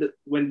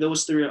 when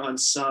those three are on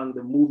song,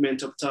 the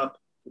movement up top,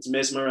 it's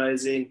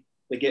mesmerizing.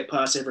 They get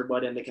past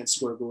everybody and they can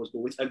score goals.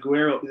 But with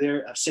Aguero up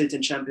there, I've said it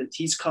in Champions,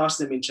 he's cost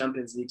them in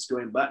Champions Leagues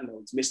going back now.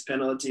 He's missed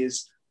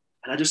penalties.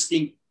 And I just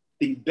think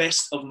the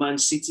best of Man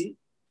City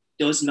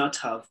does not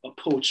have a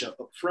poacher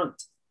up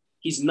front.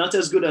 He's not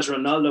as good as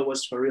Ronaldo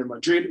was for Real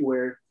Madrid,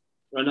 where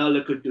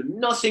Ronaldo could do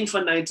nothing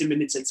for 90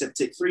 minutes except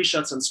take 3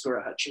 shots and score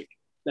a hat-trick.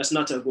 That's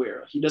not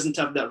Aguero. He doesn't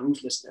have that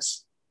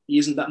ruthlessness. He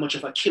isn't that much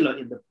of a killer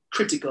in the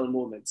critical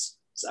moments.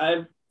 So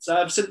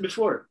I've said it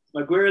before,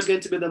 Aguero is going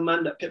to be the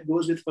man that Pep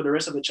goes with for the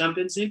rest of the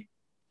Champions League.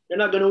 They're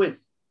not going to win.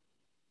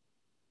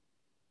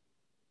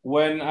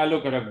 When I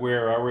look at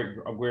Aguero, I rate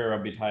Aguero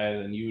a bit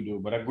higher than you do,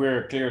 but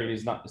Aguero clearly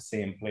is not the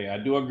same player. I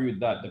do agree with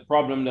that. The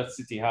problem that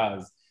City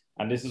has,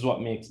 and this is what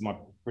makes my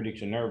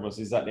prediction nervous,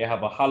 is that they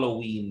have a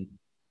Halloween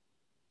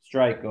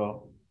striker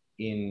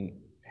in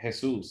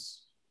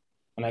Jesus.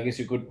 And I guess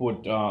you could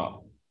put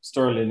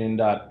Sterling in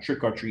that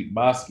trick-or-treat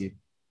basket.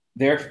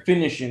 Their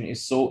finishing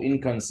is so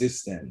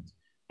inconsistent.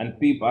 And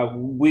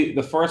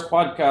the first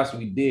podcast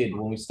we did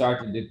when we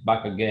started it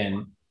back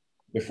again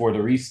before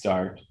the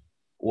restart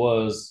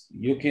was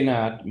looking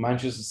at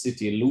Manchester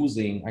City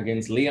losing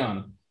against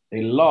Lyon.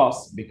 They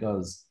lost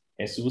because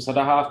Jesus had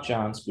a half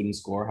chance, couldn't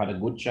score, had a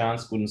good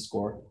chance, couldn't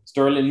score.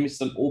 Sterling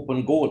missed an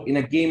open goal in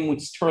a game which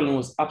Sterling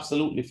was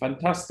absolutely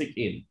fantastic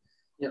in.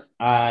 Yeah.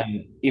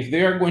 And if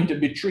they are going to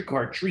be trick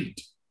or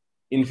treat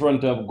in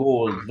front of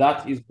goal,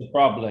 that is the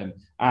problem.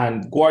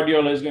 And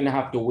Guardiola is going to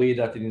have to weigh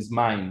that in his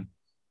mind.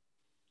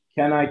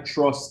 Can I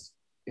trust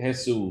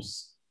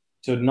Jesus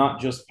to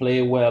not just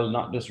play well,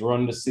 not just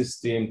run the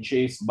system,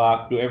 chase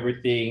back, do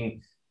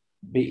everything,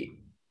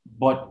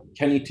 but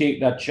can he take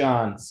that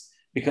chance?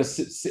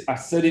 Because I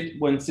said it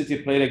when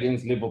City played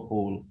against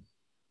Liverpool,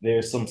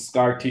 there's some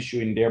scar tissue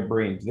in their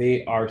brain.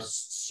 They are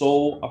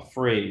so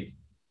afraid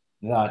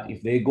that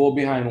if they go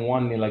behind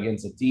 1-0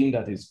 against a team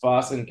that is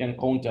fast and can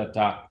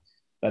counterattack,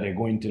 that they're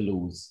going to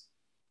lose.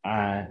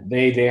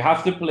 They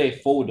have to play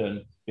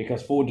Foden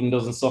because Foden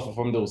doesn't suffer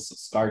from those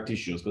scar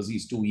tissues because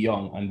he's too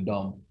young and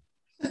dumb.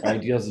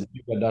 Right? He hasn't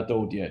figured that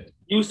out yet.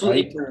 Youthful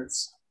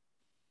ignorance.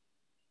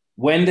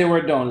 when they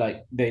were done,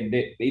 like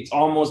it's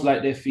almost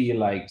like they feel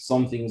like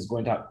something's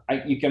going to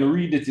happen. You can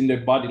read it in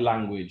their body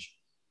language,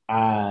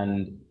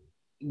 and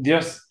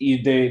just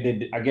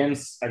they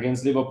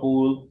against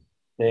Liverpool,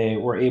 they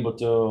were able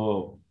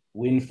to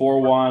win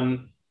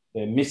 4-1.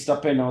 They missed a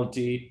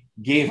penalty,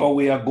 gave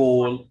away a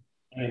goal,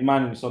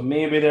 man. So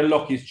maybe their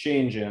luck is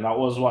changing. That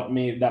was what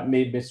made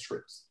me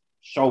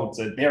shout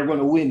that they're going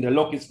to win. The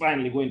luck is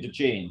finally going to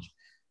change.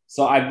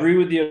 So I agree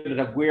with you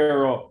that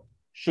Aguero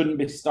shouldn't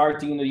be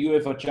starting in the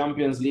UEFA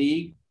Champions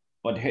League,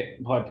 but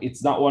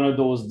it's not one of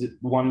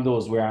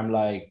those where I'm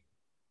like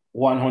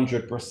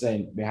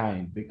 100%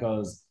 behind,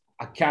 because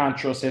I can't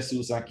trust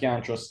Jesus. I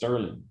can't trust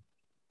Sterling.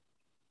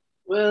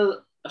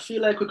 Well, I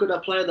feel like we could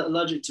apply that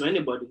logic to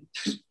anybody,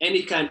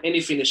 any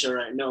finisher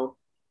right now.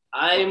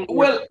 I'm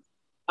Well,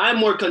 I'm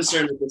more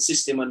concerned with the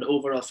system and the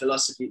overall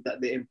philosophy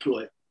that they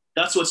employ.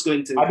 That's what's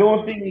going I to.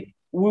 don't think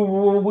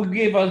we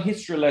gave a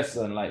history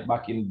lesson like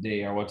back in the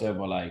day or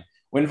whatever. Like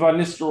when Van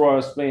Nistelrooy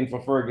was playing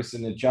for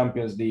Ferguson in the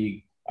Champions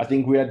League, I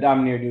think we had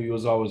damn near knew he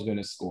was always going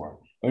to score.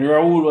 When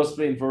Raul was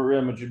playing for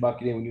Real Madrid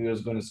back in the day, we knew he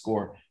was going to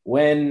score.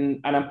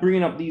 And I'm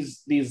bringing up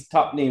these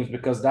top names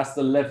because that's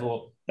the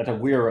level that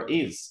Aguero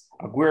is.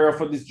 Aguero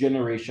for this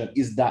generation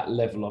is that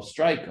level of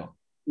striker,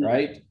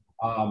 right?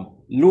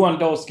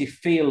 Lewandowski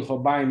failed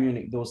for Bayern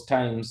Munich those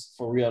times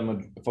for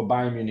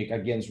Bayern Munich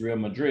against Real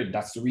Madrid.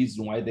 That's the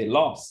reason why they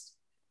lost,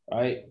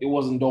 right? It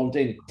wasn't down to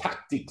any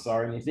tactics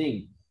or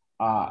anything,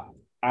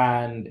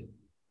 and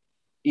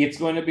it's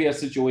going to be a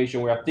situation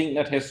where I think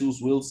that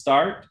Jesus will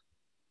start,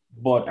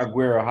 but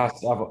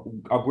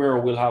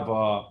Aguero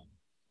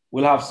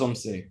will have some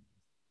say.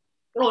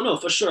 Oh no,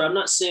 for sure. I'm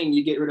not saying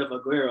you get rid of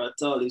Aguero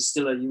at all. He's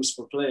still a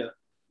useful player.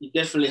 He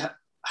definitely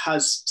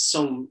has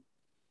some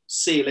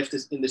say left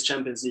in this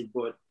Champions League.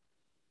 But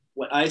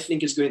what I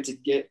think is going to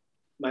get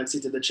Man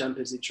City the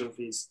Champions League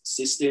trophy is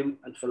system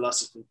and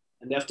philosophy.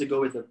 And they have to go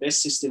with the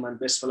best system and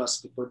best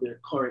philosophy for their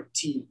current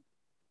team.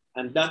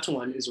 And that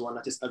one is one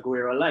that is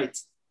Aguero light.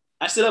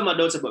 I still have my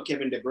doubts about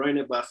Kevin De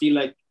Bruyne, but I feel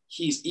like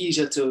he's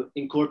easier to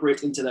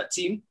incorporate into that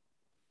team.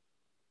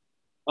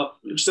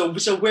 So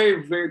it's a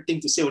very, very thing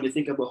to say when you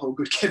think about how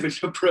good Kevin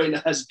De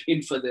Bruyne has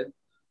been for them.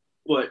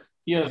 But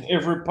he has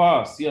every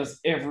pass. He has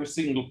every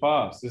single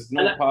pass. There's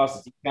no pass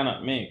that he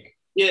cannot make.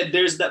 Yeah,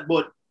 there's that.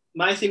 But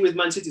my thing with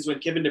Man City is when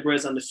Kevin De Bruyne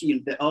is on the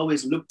field, they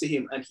always look to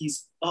him, and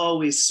he's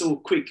always so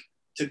quick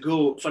to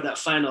go for that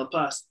final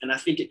pass. And I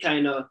think it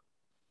kind of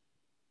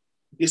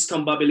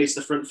discombobulates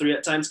the front three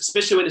at times,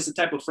 especially when it's the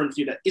type of front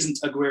three that isn't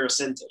Aguero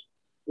centered,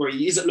 where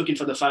he isn't looking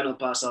for the final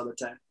pass all the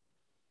time.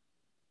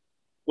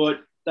 But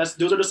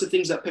those are just the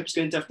things that Pep's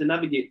going to have to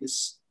navigate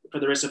this for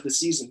the rest of the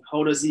season.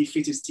 How does he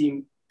fit his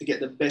team to get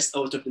the best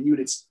out of the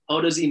units?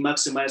 How does he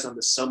maximize on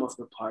the sum of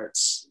the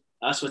parts?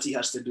 That's what he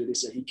has to do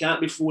this year. He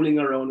can't be fooling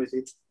around with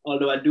it.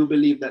 Although I do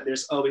believe that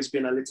there's always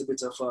been a little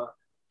bit of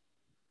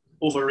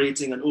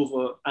overrating and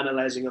over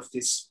analyzing of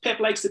this.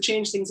 Pep likes to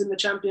change things in the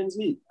Champions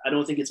League. I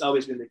don't think it's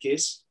always been the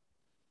case,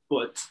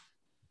 but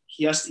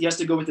he has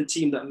to go with a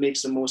team that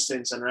makes the most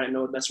sense. And right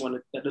now, that's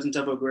one that doesn't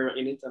have Aguero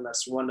in it, and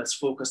that's one that's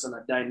focused on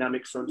a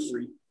dynamic front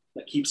three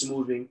that keeps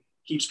moving,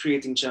 keeps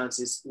creating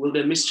chances. Will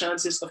they miss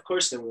chances? Of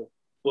course they will.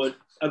 But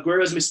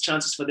Aguero's missed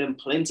chances for them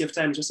plenty of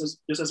times, just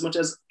as much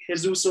as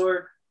Jesus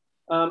or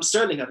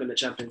Sterling have in the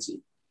Champions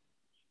League.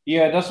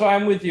 Yeah, that's why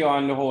I'm with you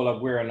on the whole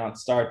Aguero not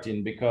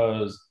starting,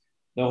 because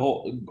the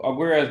whole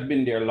Aguero has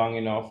been there long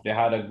enough. They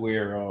had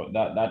Aguero,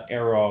 that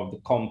era of the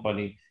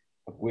company,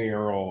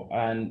 Aguero.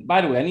 And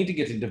by the way, I need to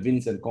get into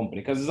Vincent Kompany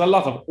because there's a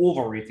lot of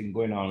overrating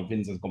going on with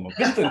Vincent Kompany.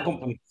 Vincent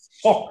Kompany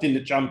fucked in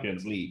the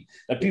Champions League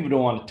that people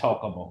don't want to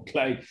talk about.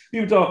 Like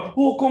people talk,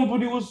 oh,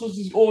 Kompany was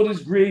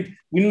this great.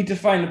 We need to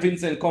find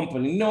Vincent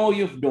Kompany. No,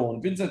 you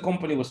don't. Vincent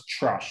Kompany was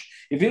trash.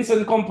 If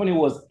Vincent Kompany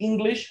was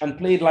English and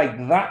played like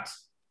that,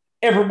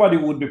 everybody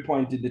would be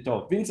pointing it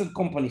out. Vincent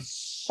Kompany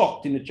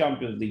sucked in the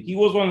Champions League. He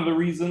was one of the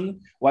reasons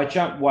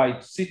why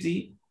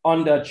City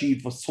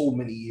underachieved for so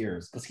many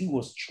years, because he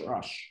was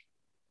trash.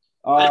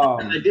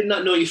 I did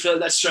not know you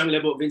felt that strongly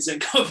about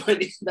Vincent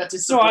Kompany. That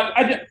is so.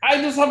 I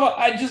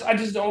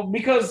just don't,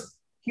 because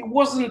he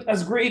wasn't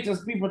as great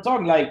as people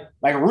talk. Like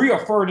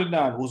Rio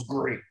Ferdinand was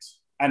great,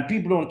 and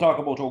people don't talk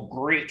about how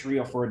great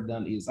Rio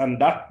Ferdinand is,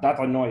 and that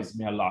annoys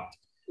me a lot.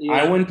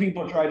 Yeah. And when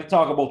people try to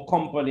talk about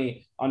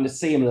Kompany on the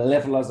same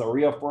level as a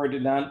Rio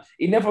Ferdinand,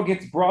 it never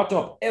gets brought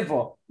up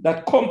ever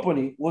that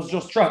Kompany was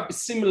just trash.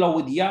 Similar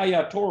with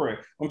Yaya Toure.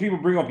 When people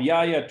bring up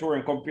Yaya Toure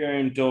and compare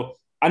him to,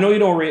 I know you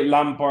don't rate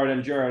Lampard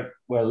and Gerrard,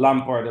 well,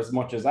 Lampard as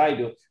much as I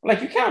do.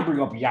 Like, you can't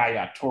bring up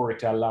Yaya Toure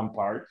to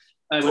Lampard.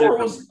 Toure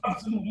was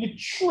absolutely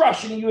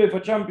trash in the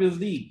UEFA Champions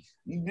League.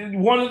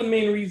 One of the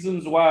main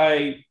reasons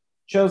why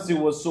Chelsea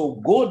was so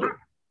good,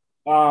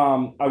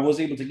 I was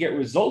able to get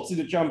results in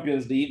the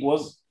Champions League,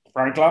 was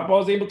Frank Lampard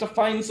was able to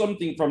find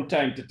something from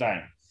time to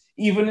time.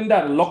 Even in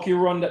that lucky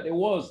run that there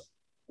was,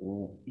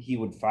 he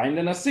would find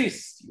an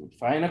assist, he would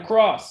find a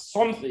cross,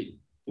 something.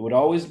 There would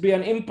always be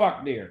an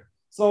impact there.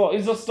 So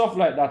it's just stuff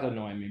like that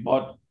annoying me.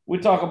 But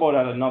we'll talk about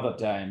that another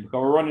time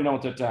because we're running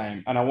out of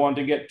time. And I want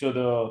to get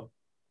to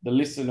the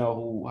listener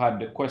who had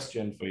the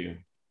question for you.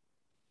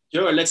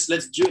 Sure, let's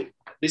do it.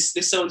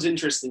 This sounds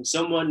interesting.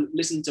 Someone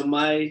listened to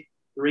my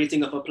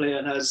rating of a player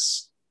and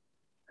has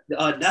the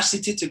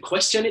audacity to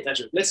question it.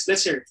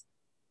 Let's hear it.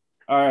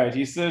 All right,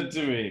 he said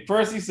to me,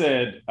 first he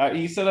said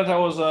that I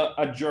was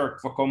a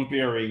jerk for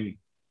comparing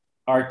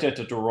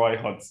Arteta to Roy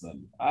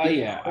Hodgson.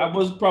 Yeah, I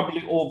was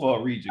probably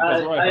overreaching. I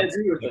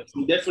agree with that.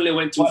 He definitely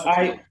went too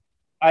far.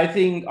 I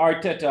think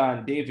Arteta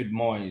and David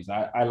Moyes,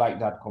 I like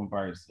that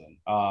comparison.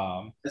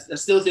 I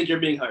still think you're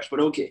being harsh,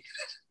 but okay.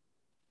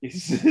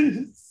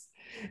 The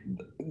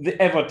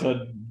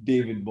Everton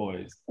David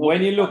Moyes.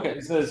 When you look at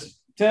it, says,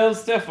 tell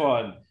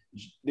Stefan,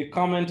 the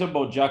comment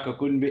about Xhaka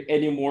couldn't be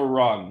any more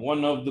wrong.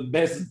 One of the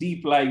best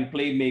deep-lying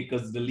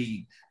playmakers in the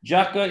league.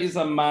 Xhaka is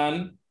a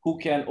man who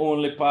can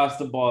only pass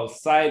the ball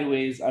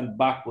sideways and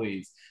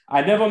backways.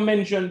 I never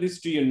mentioned this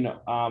to you.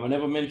 I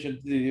never mentioned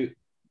to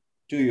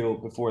you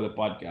before the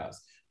podcast.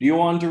 Do you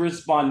want to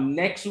respond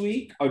next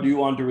week or do you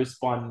want to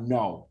respond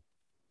now?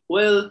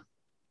 Well,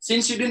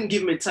 since you didn't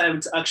give me time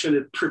to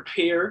actually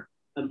prepare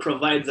and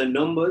provide the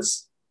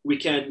numbers, we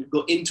can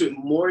go into it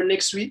more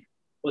next week.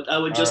 But I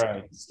would just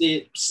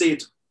say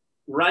it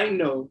right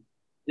now.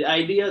 The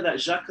idea that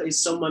Xhaka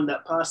is someone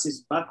that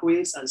passes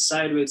backwards and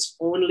sideways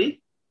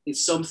only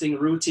is something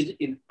rooted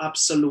in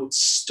absolute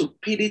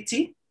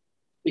stupidity.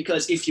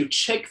 Because if you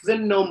check the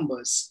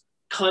numbers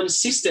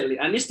consistently,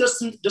 and this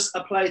doesn't just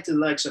apply to the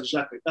likes of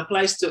Xhaka, it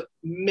applies to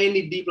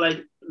many deep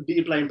line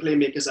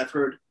playmakers. I've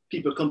heard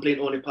people complain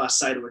only pass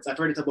sideways. I've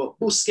heard it about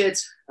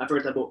Busquets. I've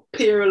heard it about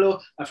Pirlo.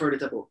 I've heard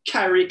it about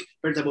Carrick.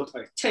 I've heard it about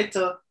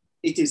Arteta.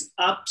 It is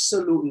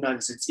absolute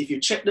nonsense. If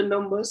you check the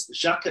numbers,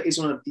 Xhaka is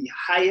one of the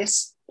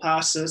highest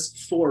passers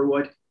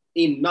forward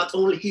in not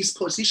only his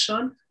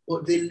position,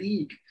 but the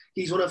league.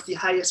 He's one of the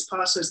highest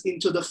passers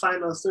into the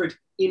final third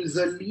in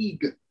the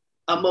league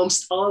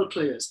amongst all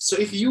players. So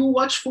if you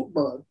watch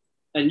football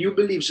and you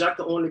believe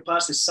Xhaka only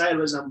passes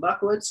sideways and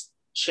backwards,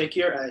 check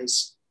your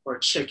eyes or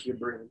check your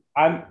brain.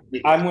 I'm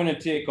going to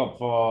take up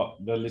for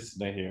the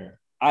listener here.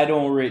 I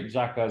don't rate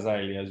Xhaka as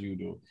highly as you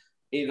do.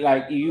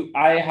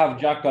 I have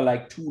Xhaka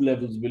like 2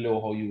 levels below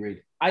how you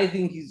rate. I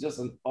think he's just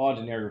an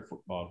ordinary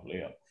football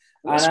player.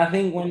 And I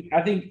think,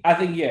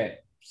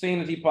 saying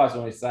that he passed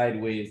on a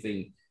sideways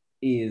thing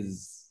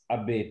is a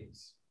bit,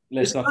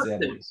 let's not say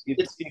that.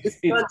 It's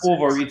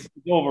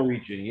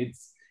overreaching.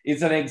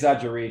 It's an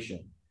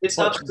exaggeration. But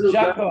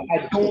Xhaka,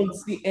 I don't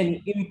see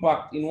any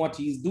impact in what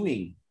he's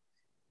doing.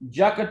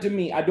 Xhaka, to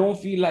me, I don't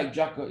feel like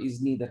Xhaka is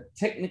neither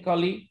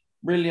technically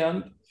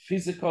brilliant,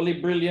 physically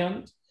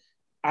brilliant,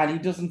 and he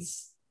doesn't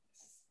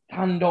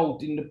stand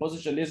out in the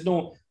position. There's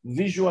no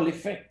visual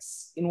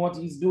effects in what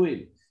he's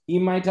doing. He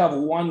might have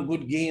one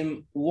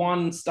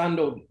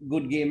standout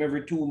good game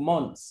every 2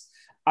 months.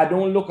 I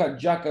don't look at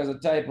Xhaka as a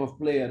type of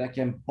player that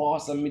can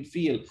boss a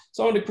midfield.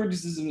 Some of the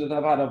criticisms that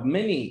I've had of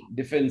many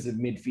defensive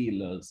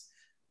midfielders,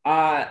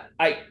 I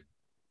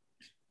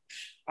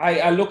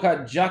look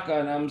at Xhaka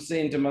and I'm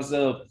saying to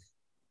myself,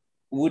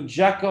 would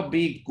Xhaka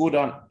be good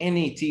on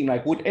any team?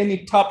 Like, would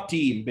any top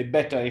team be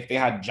better if they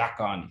had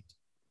Xhaka on it?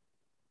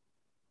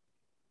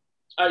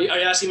 Are you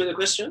asking me the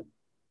question?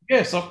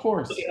 Yes, of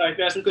course. Okay, all right,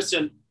 you're asking the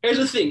question. Here's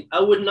the thing.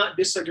 I would not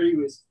disagree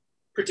with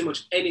pretty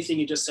much anything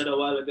you just said a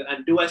while ago.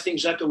 And do I think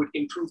Xhaka would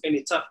improve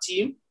any top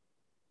team?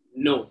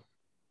 No,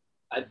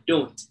 I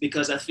don't.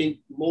 Because I think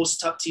most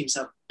top teams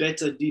have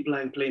better deep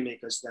line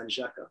playmakers than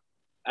Xhaka.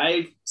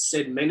 I've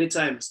said many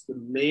times, the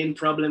main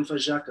problem for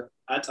Xhaka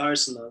at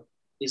Arsenal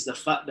is the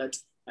fact that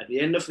at the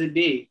end of the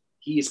day,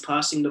 he is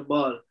passing the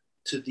ball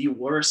to the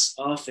worst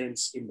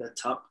offense in the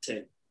top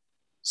 10.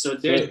 So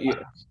there's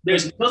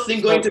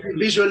nothing going to be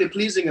visually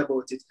pleasing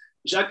about it.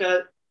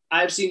 Xhaka,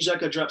 I've seen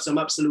Xhaka drop some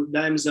absolute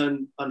dimes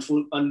on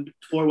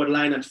forward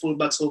line and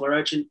fullbacks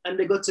overarching, and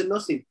they got to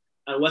nothing.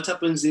 And what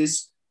happens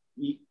is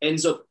he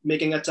ends up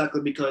making a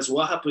tackle because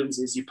what happens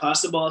is you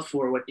pass the ball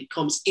forward, it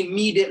comes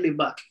immediately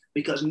back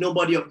because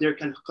nobody up there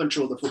can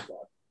control the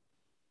football.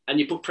 And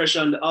you put pressure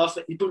on the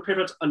offense, you put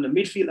pressure on the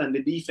midfield and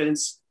the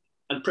defense,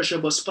 and pressure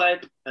bust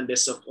pipe, and they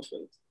suffer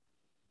for it.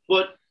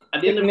 But at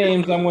the end of the day,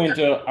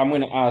 I'm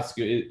going to ask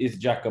you: is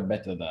Xhaka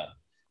better than?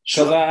 Because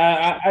sure.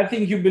 I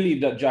think you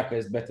believe that Xhaka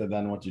is better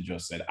than what you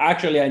just said.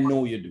 Actually, I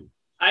know you do.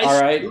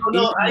 I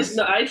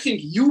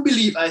think you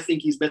believe I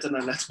think he's better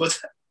than that, but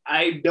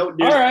I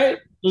don't. All right,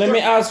 let me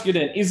ask you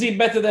then: is he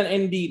better than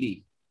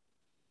Ndidi?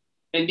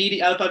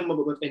 Ndidi, I'll talk more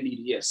about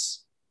Ndidi.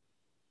 Yes.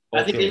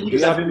 Okay. I think Ndidi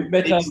is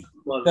better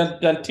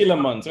than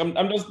Tielemans.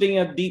 I'm just thinking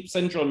of deep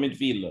central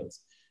midfielders.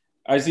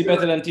 Is he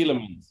better than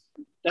Tielemans?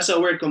 That's a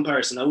weird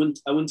comparison. I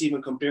wouldn't even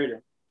compare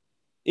them.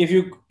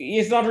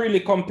 It's not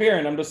really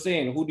comparing. I'm just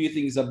saying, who do you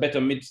think is a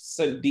better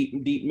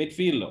deep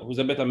midfielder? Who's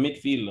a better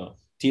midfielder,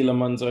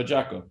 Tielemans or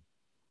Xhaka?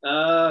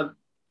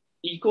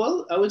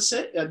 Equal, I would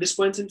say, at this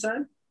point in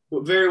time.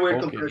 But very weird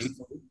comparison.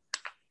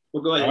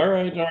 Well, go ahead. All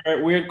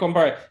right. Weird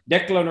comparison.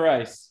 Declan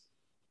Rice.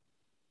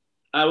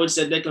 I would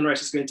say Declan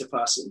Rice is going to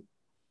pass him.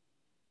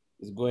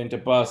 is going to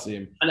pass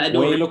him. And if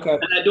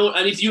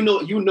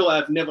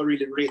I've never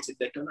really rated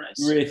Declan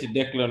Rice. Rated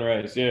Declan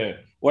Rice, yeah.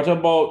 What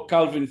about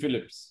Calvin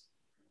Phillips?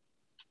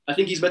 I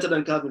think he's better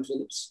than Calvin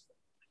Phillips.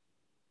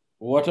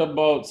 What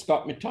about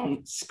Scott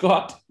McTominay?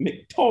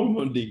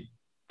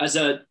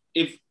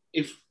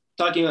 If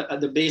talking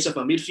at the base of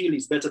a midfield,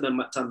 he's better than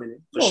McTominay.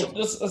 Sure.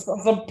 Just as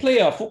a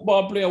player,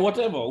 football player,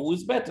 whatever,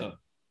 who's better?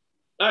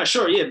 All right,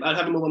 sure, yeah, I'll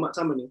have him over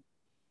McTominay.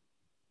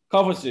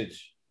 Kovacic?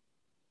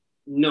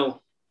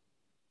 No.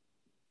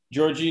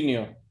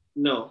 Jorginho?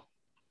 No.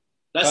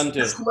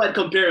 That's who I'd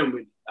compare him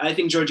with. I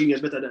think Jorginho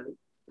is better than him.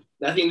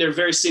 I think they're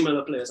very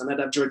similar players, and I'd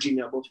have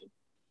Jorginho above him.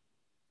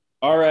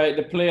 All right,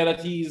 the player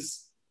that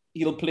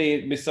he'll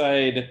play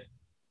beside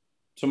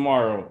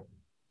tomorrow,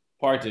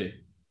 Partey.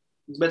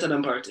 He's better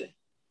than Partey.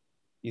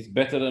 He's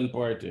better than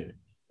Partey.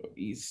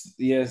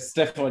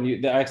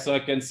 Stefan, I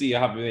can see you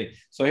happy.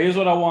 So here's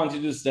what I want you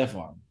to do,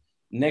 Stefan.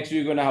 Next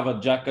we're going to have a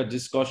Xhaka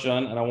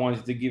discussion, and I want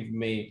you to give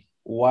me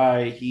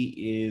why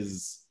he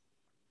is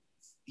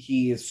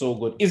so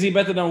good. Is he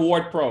better than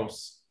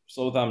Ward-Prowse,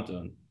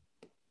 Southampton?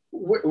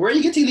 Where are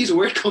you getting these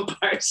weird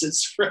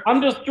comparisons from?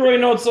 I'm just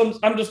throwing out some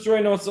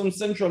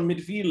central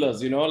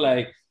midfielders,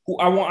 like who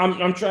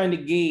I'm trying to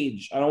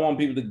gauge. I don't want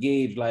people to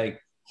gauge like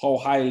how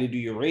highly do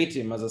you rate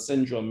him as a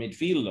central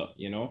midfielder,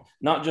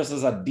 not just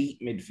as a deep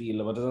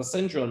midfielder, but as a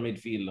central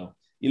midfielder.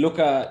 You look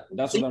at,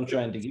 that's what I'm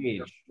trying to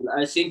gauge.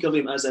 I think of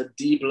him as a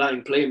deep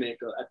line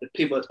playmaker at the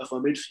pivot of a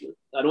midfield.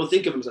 I don't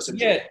think of him as a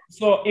central. Yeah,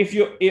 so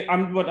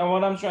what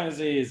I'm trying to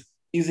say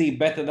is he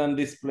better than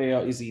this player?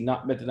 Is he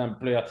not better than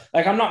player?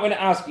 Like, I'm not going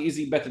to ask you, is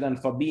he better than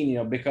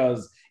Fabinho?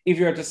 Because if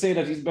you were to say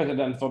that he's better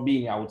than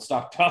Fabinho, I would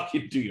stop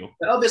talking to you.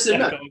 Obviously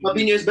not.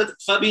 Fabinho is better.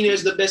 Fabinho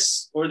is the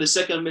best or the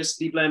second best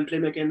deep line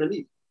playmaker in the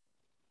league.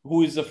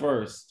 Who is the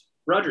first?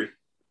 Rodri.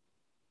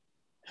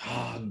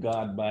 Oh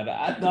God, man!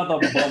 Another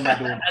bum.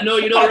 I know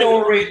you don't. I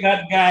don't rate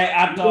that guy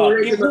at all.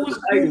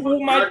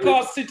 Who might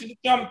cost City the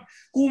champ?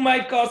 Who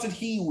might cost it?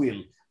 He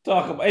will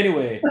talk about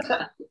anyway.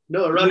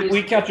 No,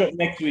 we catch up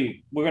next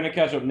week. We're gonna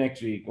catch up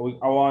next week.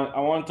 I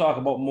want to talk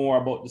about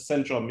more about the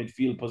central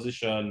midfield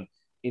position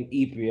in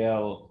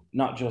EPL,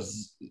 not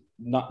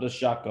the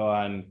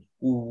Xhaka and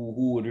who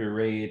would we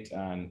rate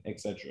and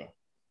etc.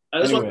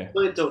 I just want to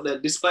point out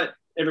that despite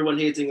everyone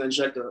hating on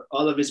Xhaka,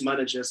 all of his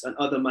managers and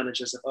other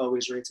managers have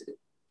always rated it.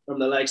 From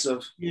the likes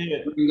of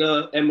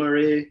Wenger,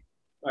 Emery,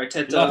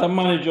 Arteta. A lot of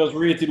managers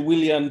rated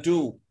Willian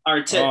too.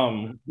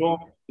 Arteta.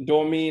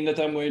 Don't mean that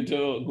I'm going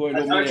to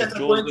Jose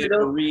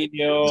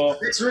Mourinho.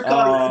 Let's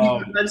recall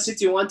Man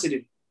City wanted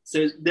him.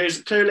 So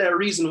there's clearly a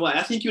reason why.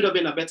 I think he would have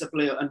been a better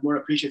player and more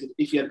appreciated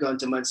if he had gone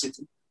to Man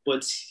City.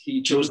 But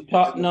he chose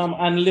Tottenham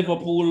and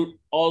Liverpool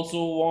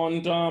also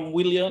want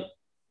Willian.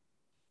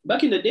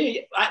 Back in the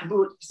day,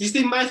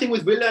 my thing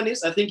with Willian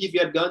is I think if he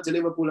had gone to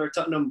Liverpool or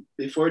Tottenham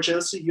before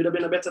Chelsea, he'd have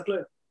been a better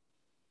player.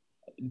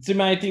 See,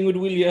 my thing with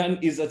Willian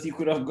is that he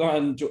could have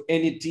gone to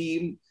any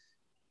team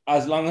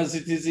as long as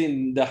it is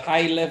in the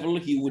high level.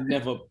 He would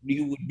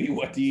be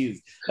what he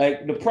is.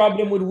 Like, the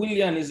problem with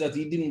Willian is that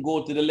he didn't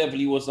go to the level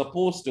he was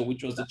supposed to,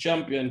 which was the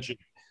Championship.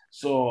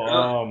 So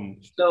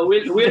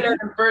Willian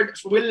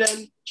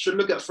should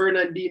look at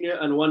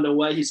Fernandinho and wonder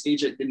why his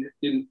agent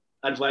didn't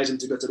advise him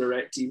to go to the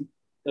right team.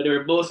 That they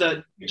were both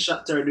at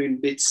Shakhtar doing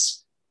bits.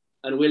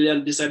 And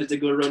Willian decided to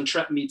go run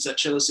track meets at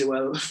Chelsea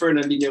while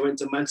Fernandinho went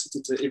to Man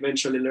City to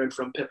eventually learn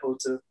from Pep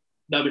to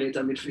dominate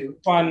a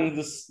midfield.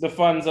 The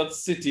fans at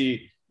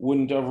City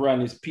wouldn't have run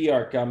his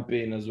PR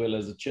campaign as well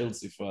as the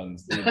Chelsea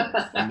fans.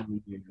 Not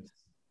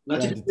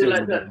if you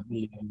like that.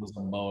 Willian was a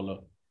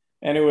baller.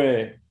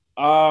 Anyway,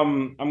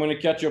 I'm going to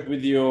catch up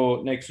with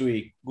you next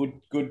week.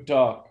 Good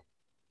talk.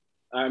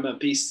 All right, man.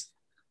 Peace.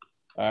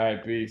 All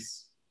right,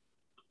 peace.